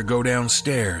instructed her to go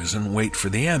downstairs and wait for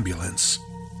the ambulance.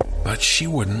 But she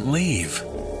wouldn't leave.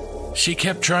 She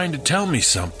kept trying to tell me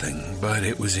something, but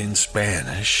it was in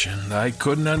Spanish, and I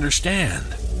couldn't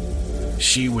understand.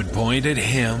 She would point at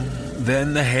him,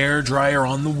 then the hairdryer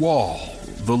on the wall,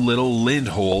 the little lint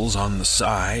holes on the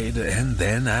side, and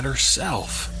then at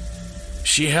herself.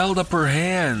 She held up her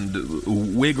hand,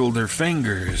 wiggled her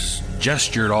fingers,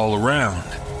 gestured all around,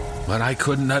 but I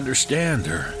couldn't understand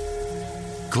her.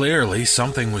 Clearly,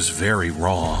 something was very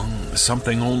wrong,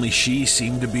 something only she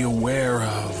seemed to be aware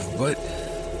of, but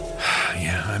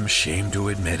yeah, I'm ashamed to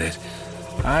admit it.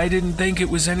 I didn't think it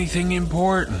was anything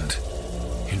important.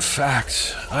 In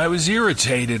fact, I was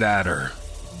irritated at her.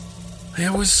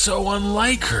 It was so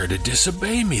unlike her to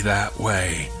disobey me that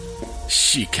way.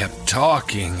 She kept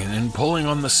talking and pulling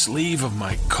on the sleeve of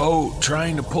my coat,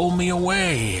 trying to pull me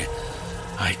away.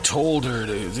 I told her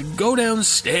to go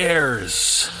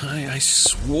downstairs. I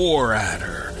swore at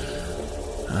her.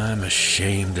 I'm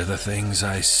ashamed of the things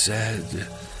I said.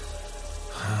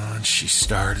 And she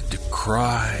started to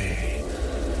cry.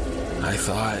 I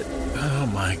thought, oh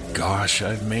my gosh,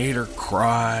 I've made her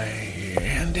cry,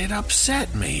 and it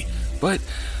upset me. But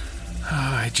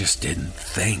I just didn't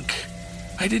think.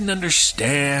 I didn't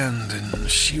understand, and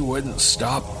she wouldn't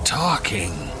stop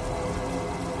talking.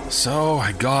 So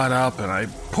I got up and I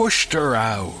pushed her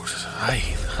out.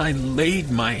 I laid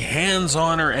my hands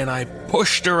on her and I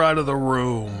pushed her out of the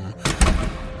room.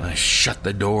 I shut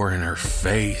the door in her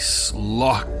face,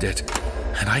 locked it,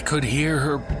 and I could hear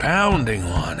her pounding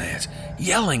on it,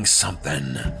 yelling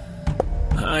something.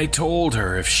 I told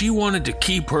her if she wanted to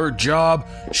keep her job,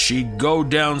 she'd go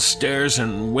downstairs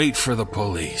and wait for the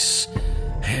police.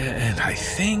 And I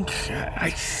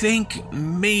think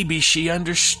maybe she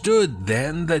understood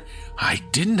then that I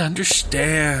didn't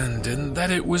understand and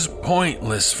that it was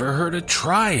pointless for her to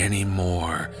try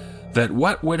anymore, that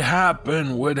what would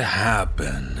happen would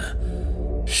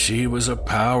happen. She was a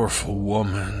powerful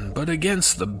woman, but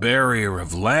against the barrier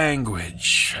of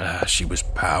language, she was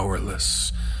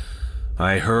powerless.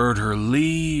 I heard her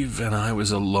leave and I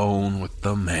was alone with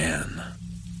the man.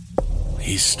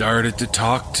 He started to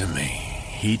talk to me.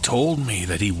 He told me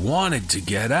that he wanted to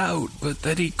get out, but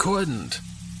that he couldn't.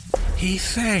 He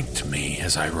thanked me,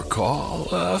 as I recall,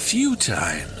 a few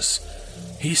times.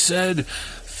 He said,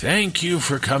 "Thank you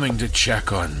for coming to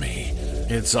check on me.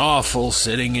 It's awful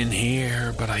sitting in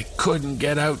here, but I couldn't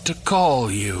get out to call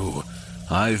you.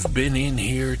 I've been in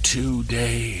here 2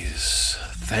 days.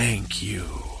 Thank you."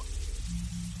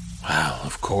 Well,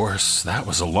 of course, that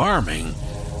was alarming.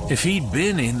 If he'd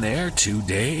been in there 2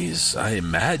 days, I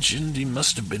imagined he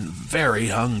must have been very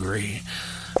hungry,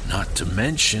 not to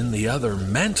mention the other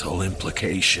mental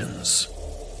implications.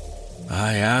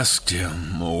 I asked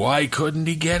him why couldn't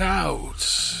he get out.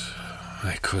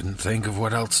 I couldn't think of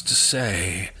what else to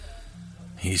say.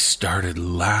 He started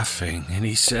laughing and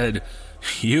he said,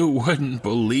 "You wouldn't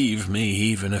believe me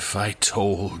even if I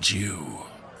told you."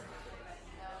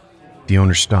 The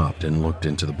owner stopped and looked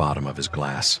into the bottom of his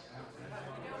glass.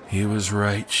 He was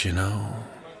right, you know.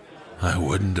 I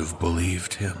wouldn't have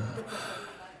believed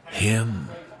him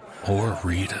or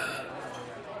Rita.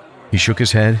 He shook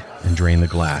his head and drained the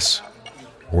glass,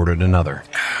 ordered another,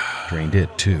 drained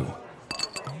it too.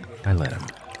 I let him.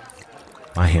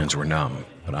 My hands were numb,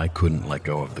 but I couldn't let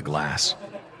go of the glass.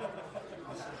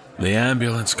 The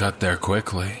ambulance got there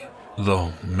quickly,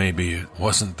 though maybe it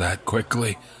wasn't that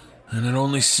quickly, and it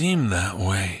only seemed that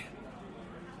way.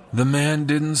 The man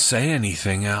didn't say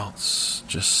anything else,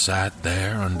 just sat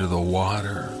there under the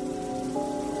water.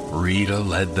 Rita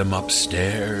led them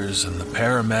upstairs, and the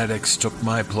paramedics took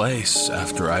my place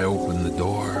after I opened the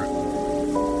door.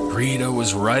 Rita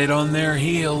was right on their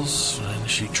heels, and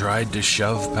she tried to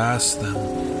shove past them,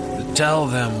 to tell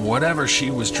them whatever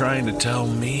she was trying to tell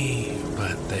me,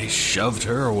 but they shoved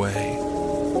her away.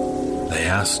 They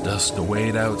asked us to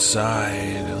wait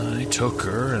outside, and I took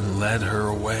her and led her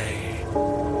away.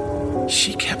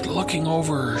 She kept looking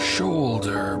over her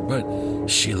shoulder, but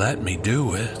she let me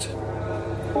do it.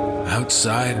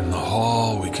 Outside in the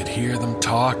hall, we could hear them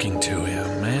talking to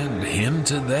him, and him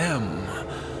to them.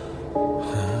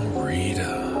 Oh,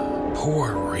 Rita,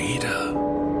 poor Rita.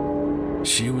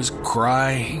 She was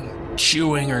crying,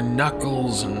 chewing her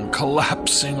knuckles and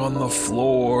collapsing on the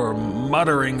floor,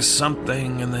 muttering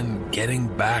something and then getting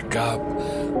back up.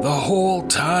 The whole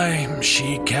time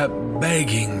she kept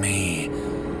begging me.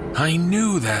 I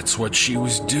knew that's what she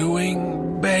was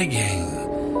doing, begging.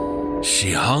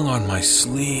 She hung on my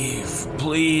sleeve,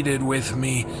 pleaded with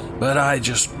me, but I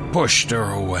just pushed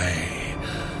her away.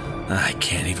 I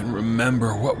can't even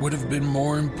remember what would have been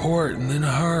more important than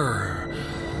her.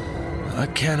 I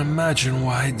can't imagine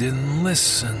why I didn't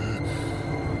listen.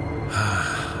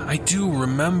 I do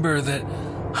remember that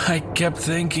I kept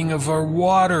thinking of our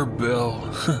water bill.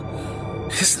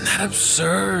 Isn't that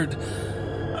absurd?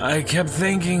 I kept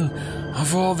thinking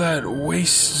of all that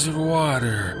wasted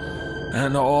water,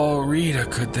 and all Rita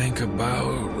could think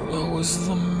about was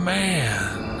the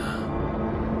man.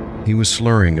 He was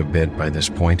slurring a bit by this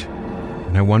point,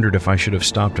 and I wondered if I should have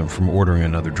stopped him from ordering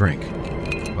another drink.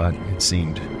 But it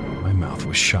seemed my mouth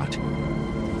was shut.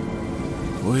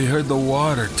 We heard the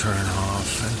water turn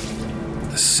off,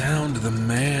 and the sound of the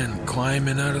man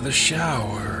climbing out of the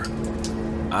shower.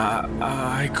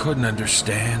 I couldn't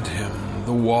understand him.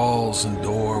 The walls and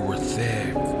door were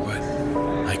thick, but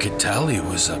I could tell he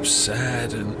was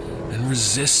upset and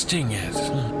resisting it,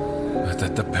 but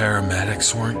that the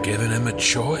paramedics weren't giving him a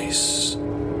choice.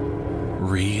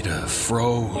 Rita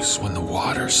froze when the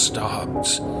water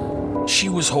stopped. She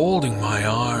was holding my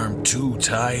arm too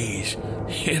tight.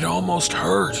 It almost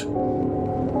hurt.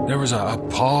 There was a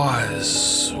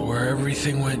pause where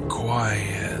everything went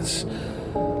quiet.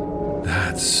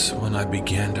 That's when I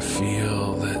began to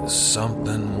feel that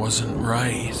something wasn't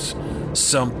right.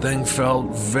 Something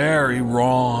felt very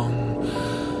wrong.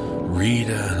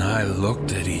 Rita and I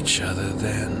looked at each other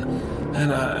then,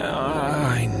 and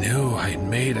I knew I'd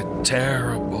made a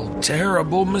terrible,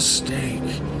 terrible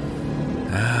mistake.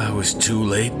 It was too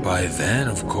late by then,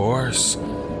 of course,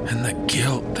 and the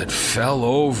guilt that fell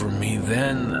over me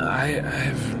then,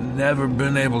 I've never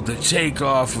been able to take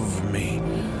off of me.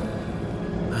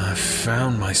 I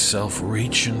found myself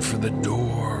reaching for the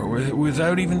door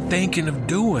without even thinking of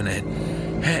doing it.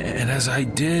 And as I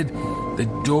did, the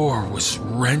door was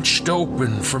wrenched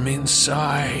open from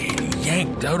inside,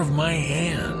 yanked out of my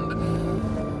hand.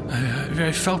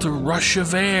 I felt a rush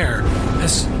of air,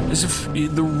 as if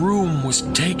the room was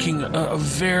taking a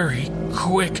very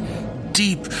quick,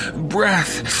 deep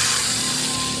breath.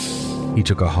 He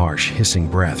took a harsh, hissing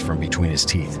breath from between his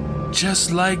teeth.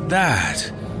 Just like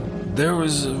that. There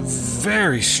was a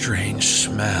very strange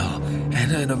smell, and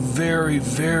then a very,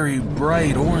 very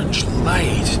bright orange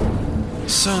light.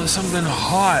 Something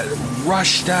hot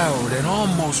rushed out and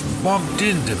almost bumped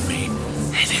into me.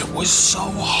 And it was so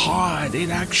hot, it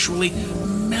actually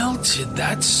melted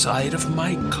that side of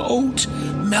my coat,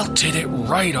 melted it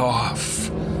right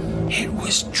off. It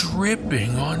was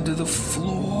dripping onto the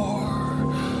floor.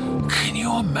 Can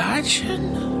you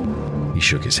imagine? He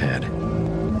shook his head.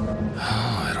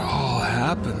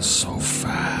 Happened so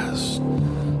fast.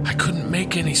 I couldn't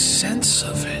make any sense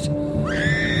of it.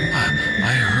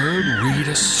 I heard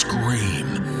Rita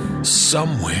scream.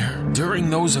 Somewhere during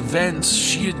those events,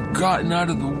 she had gotten out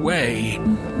of the way.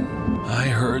 I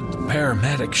heard the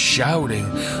paramedics shouting.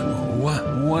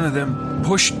 One of them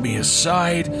pushed me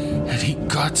aside, and he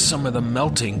got some of the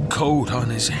melting coat on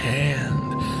his hand,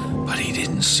 but he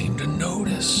didn't seem to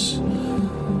notice.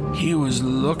 He was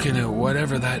looking at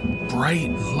whatever that bright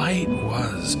light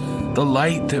was, the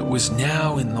light that was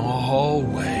now in the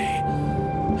hallway.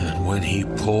 And when he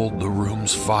pulled the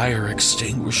room's fire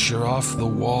extinguisher off the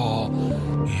wall,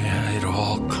 it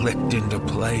all clicked into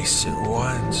place at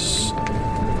once.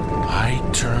 I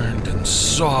turned and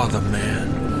saw the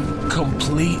man,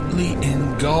 completely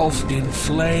engulfed in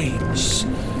flames,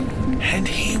 and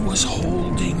he was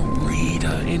holding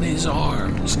Rita in his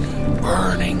arms,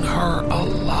 burning her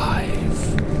alive.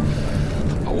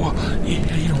 Oh,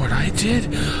 you know what I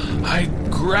did? I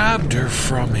grabbed her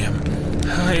from him.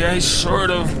 I sort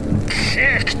of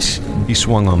kicked. He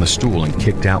swung on the stool and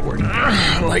kicked outward.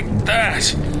 Like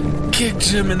that. Kicked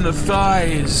him in the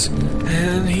thighs,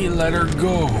 and he let her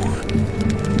go.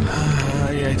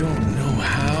 I don't know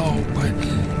how,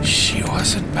 but she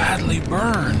wasn't badly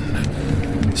burned.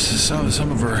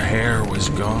 Some of her hair was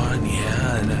gone,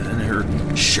 and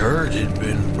her shirt had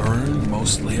been burned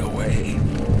mostly away.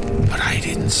 but I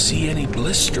didn't see any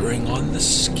blistering on the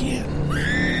skin.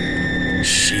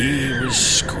 She was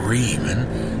screaming,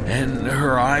 and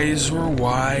her eyes were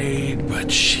wide,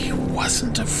 but she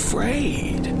wasn't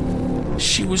afraid.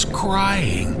 She was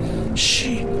crying.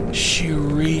 She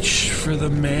reached for the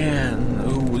man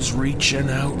who was reaching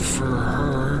out for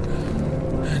her,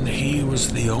 and he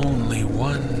was the only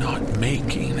one not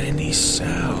making any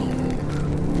sound.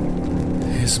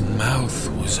 His mouth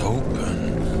was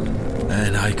open,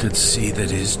 and I could see that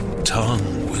his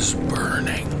tongue was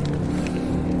burning.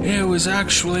 It was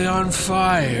actually on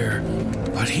fire,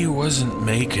 but he wasn't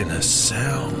making a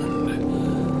sound.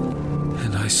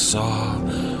 And I saw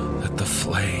that the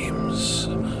flames,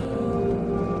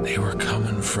 they were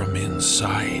coming from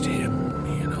inside him,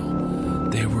 you know.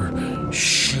 They were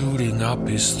shooting up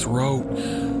his throat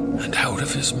and out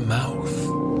of his mouth.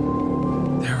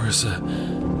 There was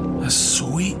a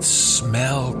sweet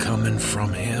smell coming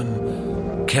from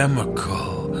him,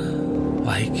 chemical,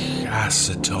 like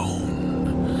acetone.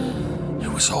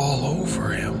 It was all over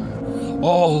him,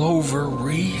 all over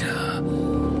Rita.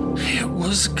 It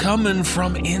was coming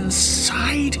from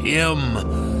inside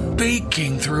him,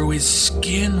 baking through his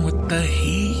skin with the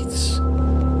heat.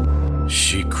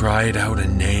 She cried out a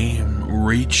name,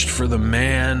 reached for the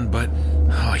man, but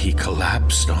he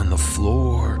collapsed on the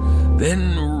floor.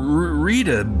 Then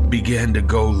Rita began to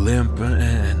go limp,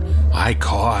 and I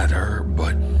caught her,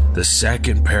 but the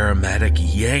second paramedic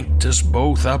yanked us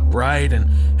both upright, and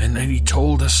then he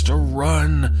told us to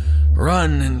run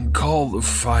and call the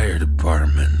fire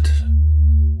department.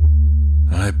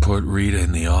 I put Rita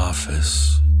in the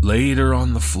office, laid her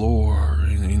on the floor,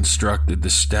 and instructed the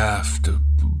staff to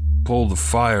pull the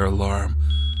fire alarm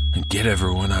and get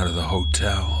everyone out of the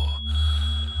hotel.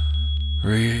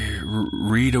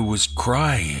 Rita was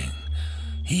crying,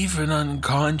 even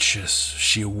unconscious.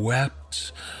 She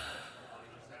wept.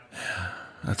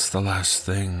 That's the last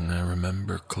thing I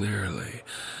remember clearly.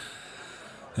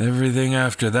 Everything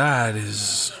after that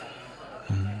is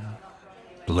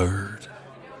blurred.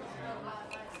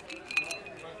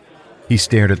 He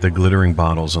stared at the glittering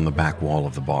bottles on the back wall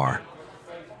of the bar.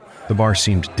 The bar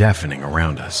seemed deafening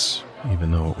around us,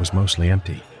 even though it was mostly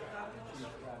empty.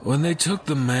 When they took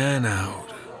the man out,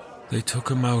 they took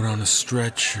him out on a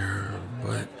stretcher,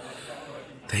 but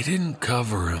they didn't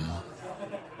cover him.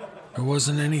 There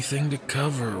wasn't anything to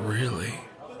cover, really.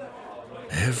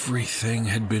 Everything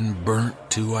had been burnt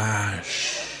to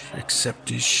ash, except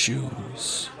his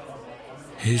shoes.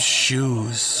 His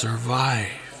shoes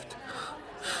survived.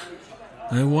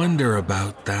 I wonder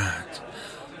about that,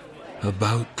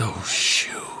 about those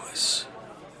shoes.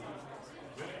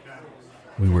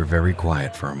 We were very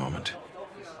quiet for a moment.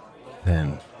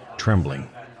 Then, trembling,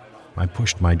 I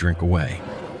pushed my drink away.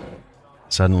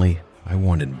 Suddenly, I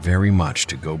wanted very much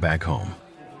to go back home,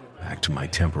 back to my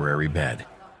temporary bed.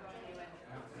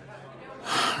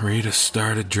 Rita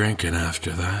started drinking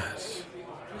after that.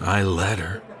 I let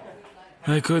her.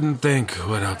 I couldn't think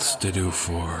what else to do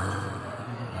for her.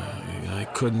 I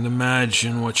couldn't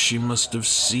imagine what she must have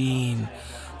seen,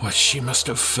 what she must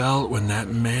have felt when that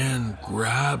man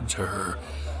grabbed her,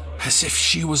 as if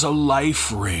she was a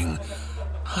life ring.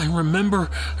 I remember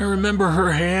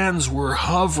her hands were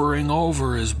hovering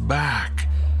over his back.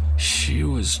 She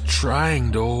was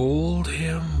trying to hold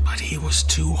him, but he was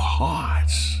too hot.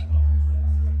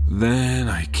 Then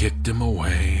I kicked him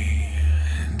away,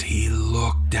 and he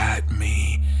looked at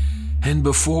me, and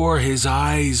before his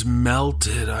eyes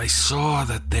melted, I saw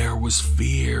that there was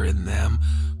fear in them,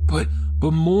 but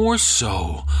more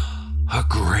so, a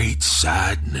great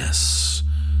sadness.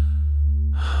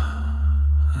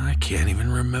 I can't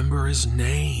even remember his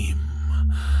name.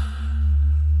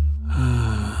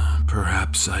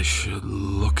 Perhaps I should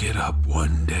look it up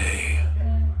one day.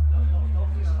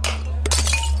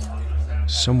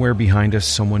 Somewhere behind us,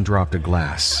 someone dropped a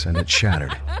glass, and it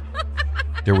shattered.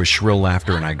 There was shrill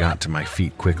laughter, and I got to my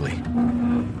feet quickly.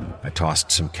 I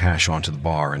tossed some cash onto the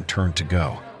bar and turned to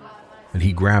go, and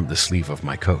he grabbed the sleeve of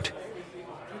my coat.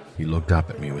 He looked up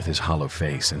at me with his hollow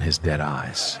face and his dead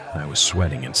eyes. I was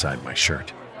sweating inside my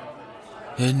shirt.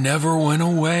 It never went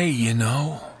away, you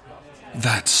know.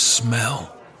 That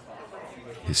smell.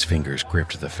 His fingers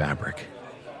gripped the fabric.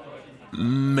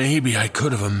 Maybe I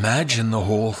could have imagined the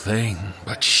whole thing,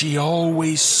 but she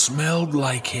always smelled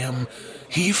like him,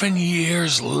 even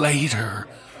years later.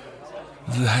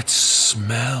 That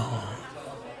smell,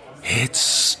 it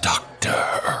stuck to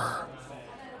her.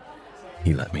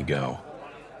 He let me go.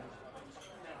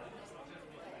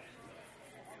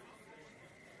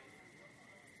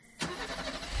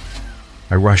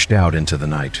 I rushed out into the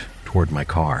night, toward my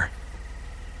car.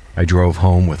 I drove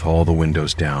home with all the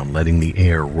windows down, letting the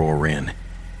air roar in.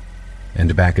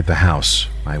 And back at the house,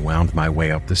 I wound my way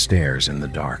up the stairs in the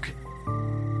dark.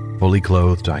 Fully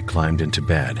clothed, I climbed into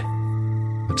bed,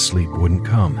 but sleep wouldn't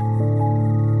come.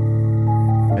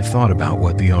 I thought about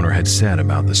what the owner had said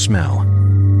about the smell.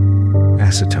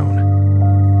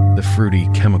 Acetone, the fruity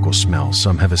chemical smell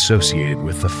some have associated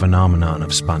with the phenomenon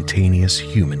of spontaneous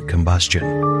human combustion.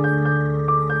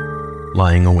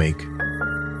 Lying awake,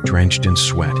 drenched in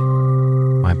sweat,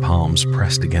 my palms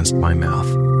pressed against my mouth,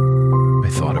 I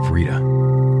thought of Rita,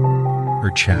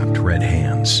 her chapped red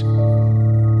hands,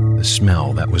 the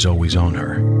smell that was always on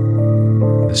her,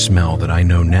 the smell that I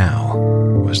know now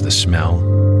was the smell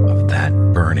of that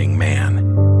burning man,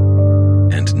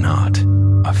 and not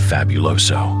a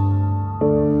fabuloso.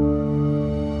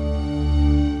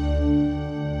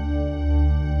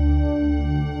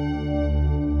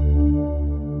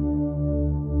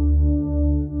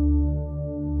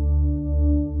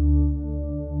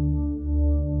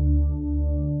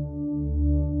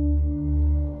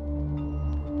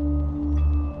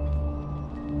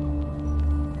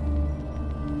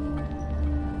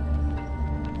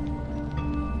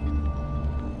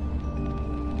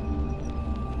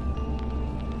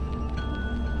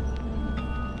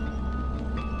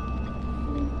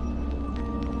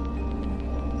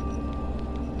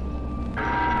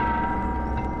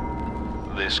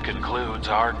 This concludes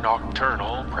our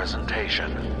nocturnal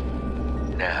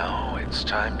presentation. Now it's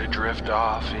time to drift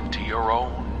off into your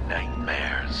own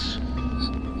nightmares.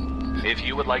 If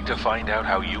you would like to find out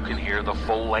how you can hear the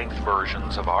full-length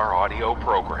versions of our audio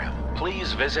program,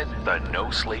 please visit the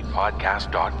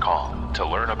NoSleepPodcast.com to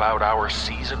learn about our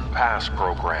Season Pass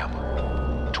program.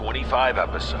 25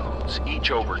 episodes,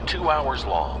 each over 2 hours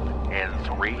long, and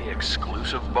 3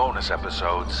 exclusive bonus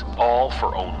episodes, all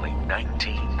for only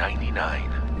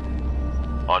 $19.99.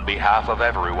 On behalf of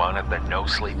everyone at the No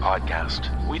Sleep Podcast,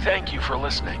 we thank you for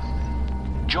listening.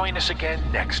 Join us again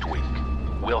next week.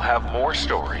 We'll have more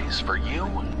stories for you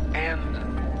and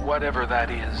whatever that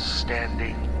is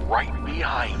standing right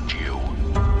behind you.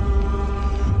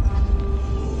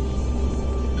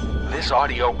 This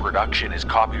audio production is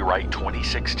copyright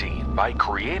 2016 by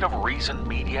Creative Reason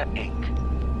Media,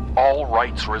 Inc. All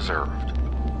rights reserved.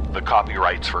 The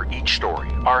copyrights for each story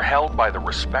are held by the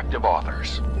respective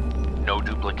authors. No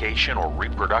duplication or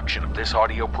reproduction of this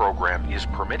audio program is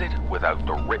permitted without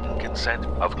the written consent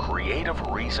of Creative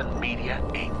Reason Media,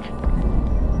 Inc.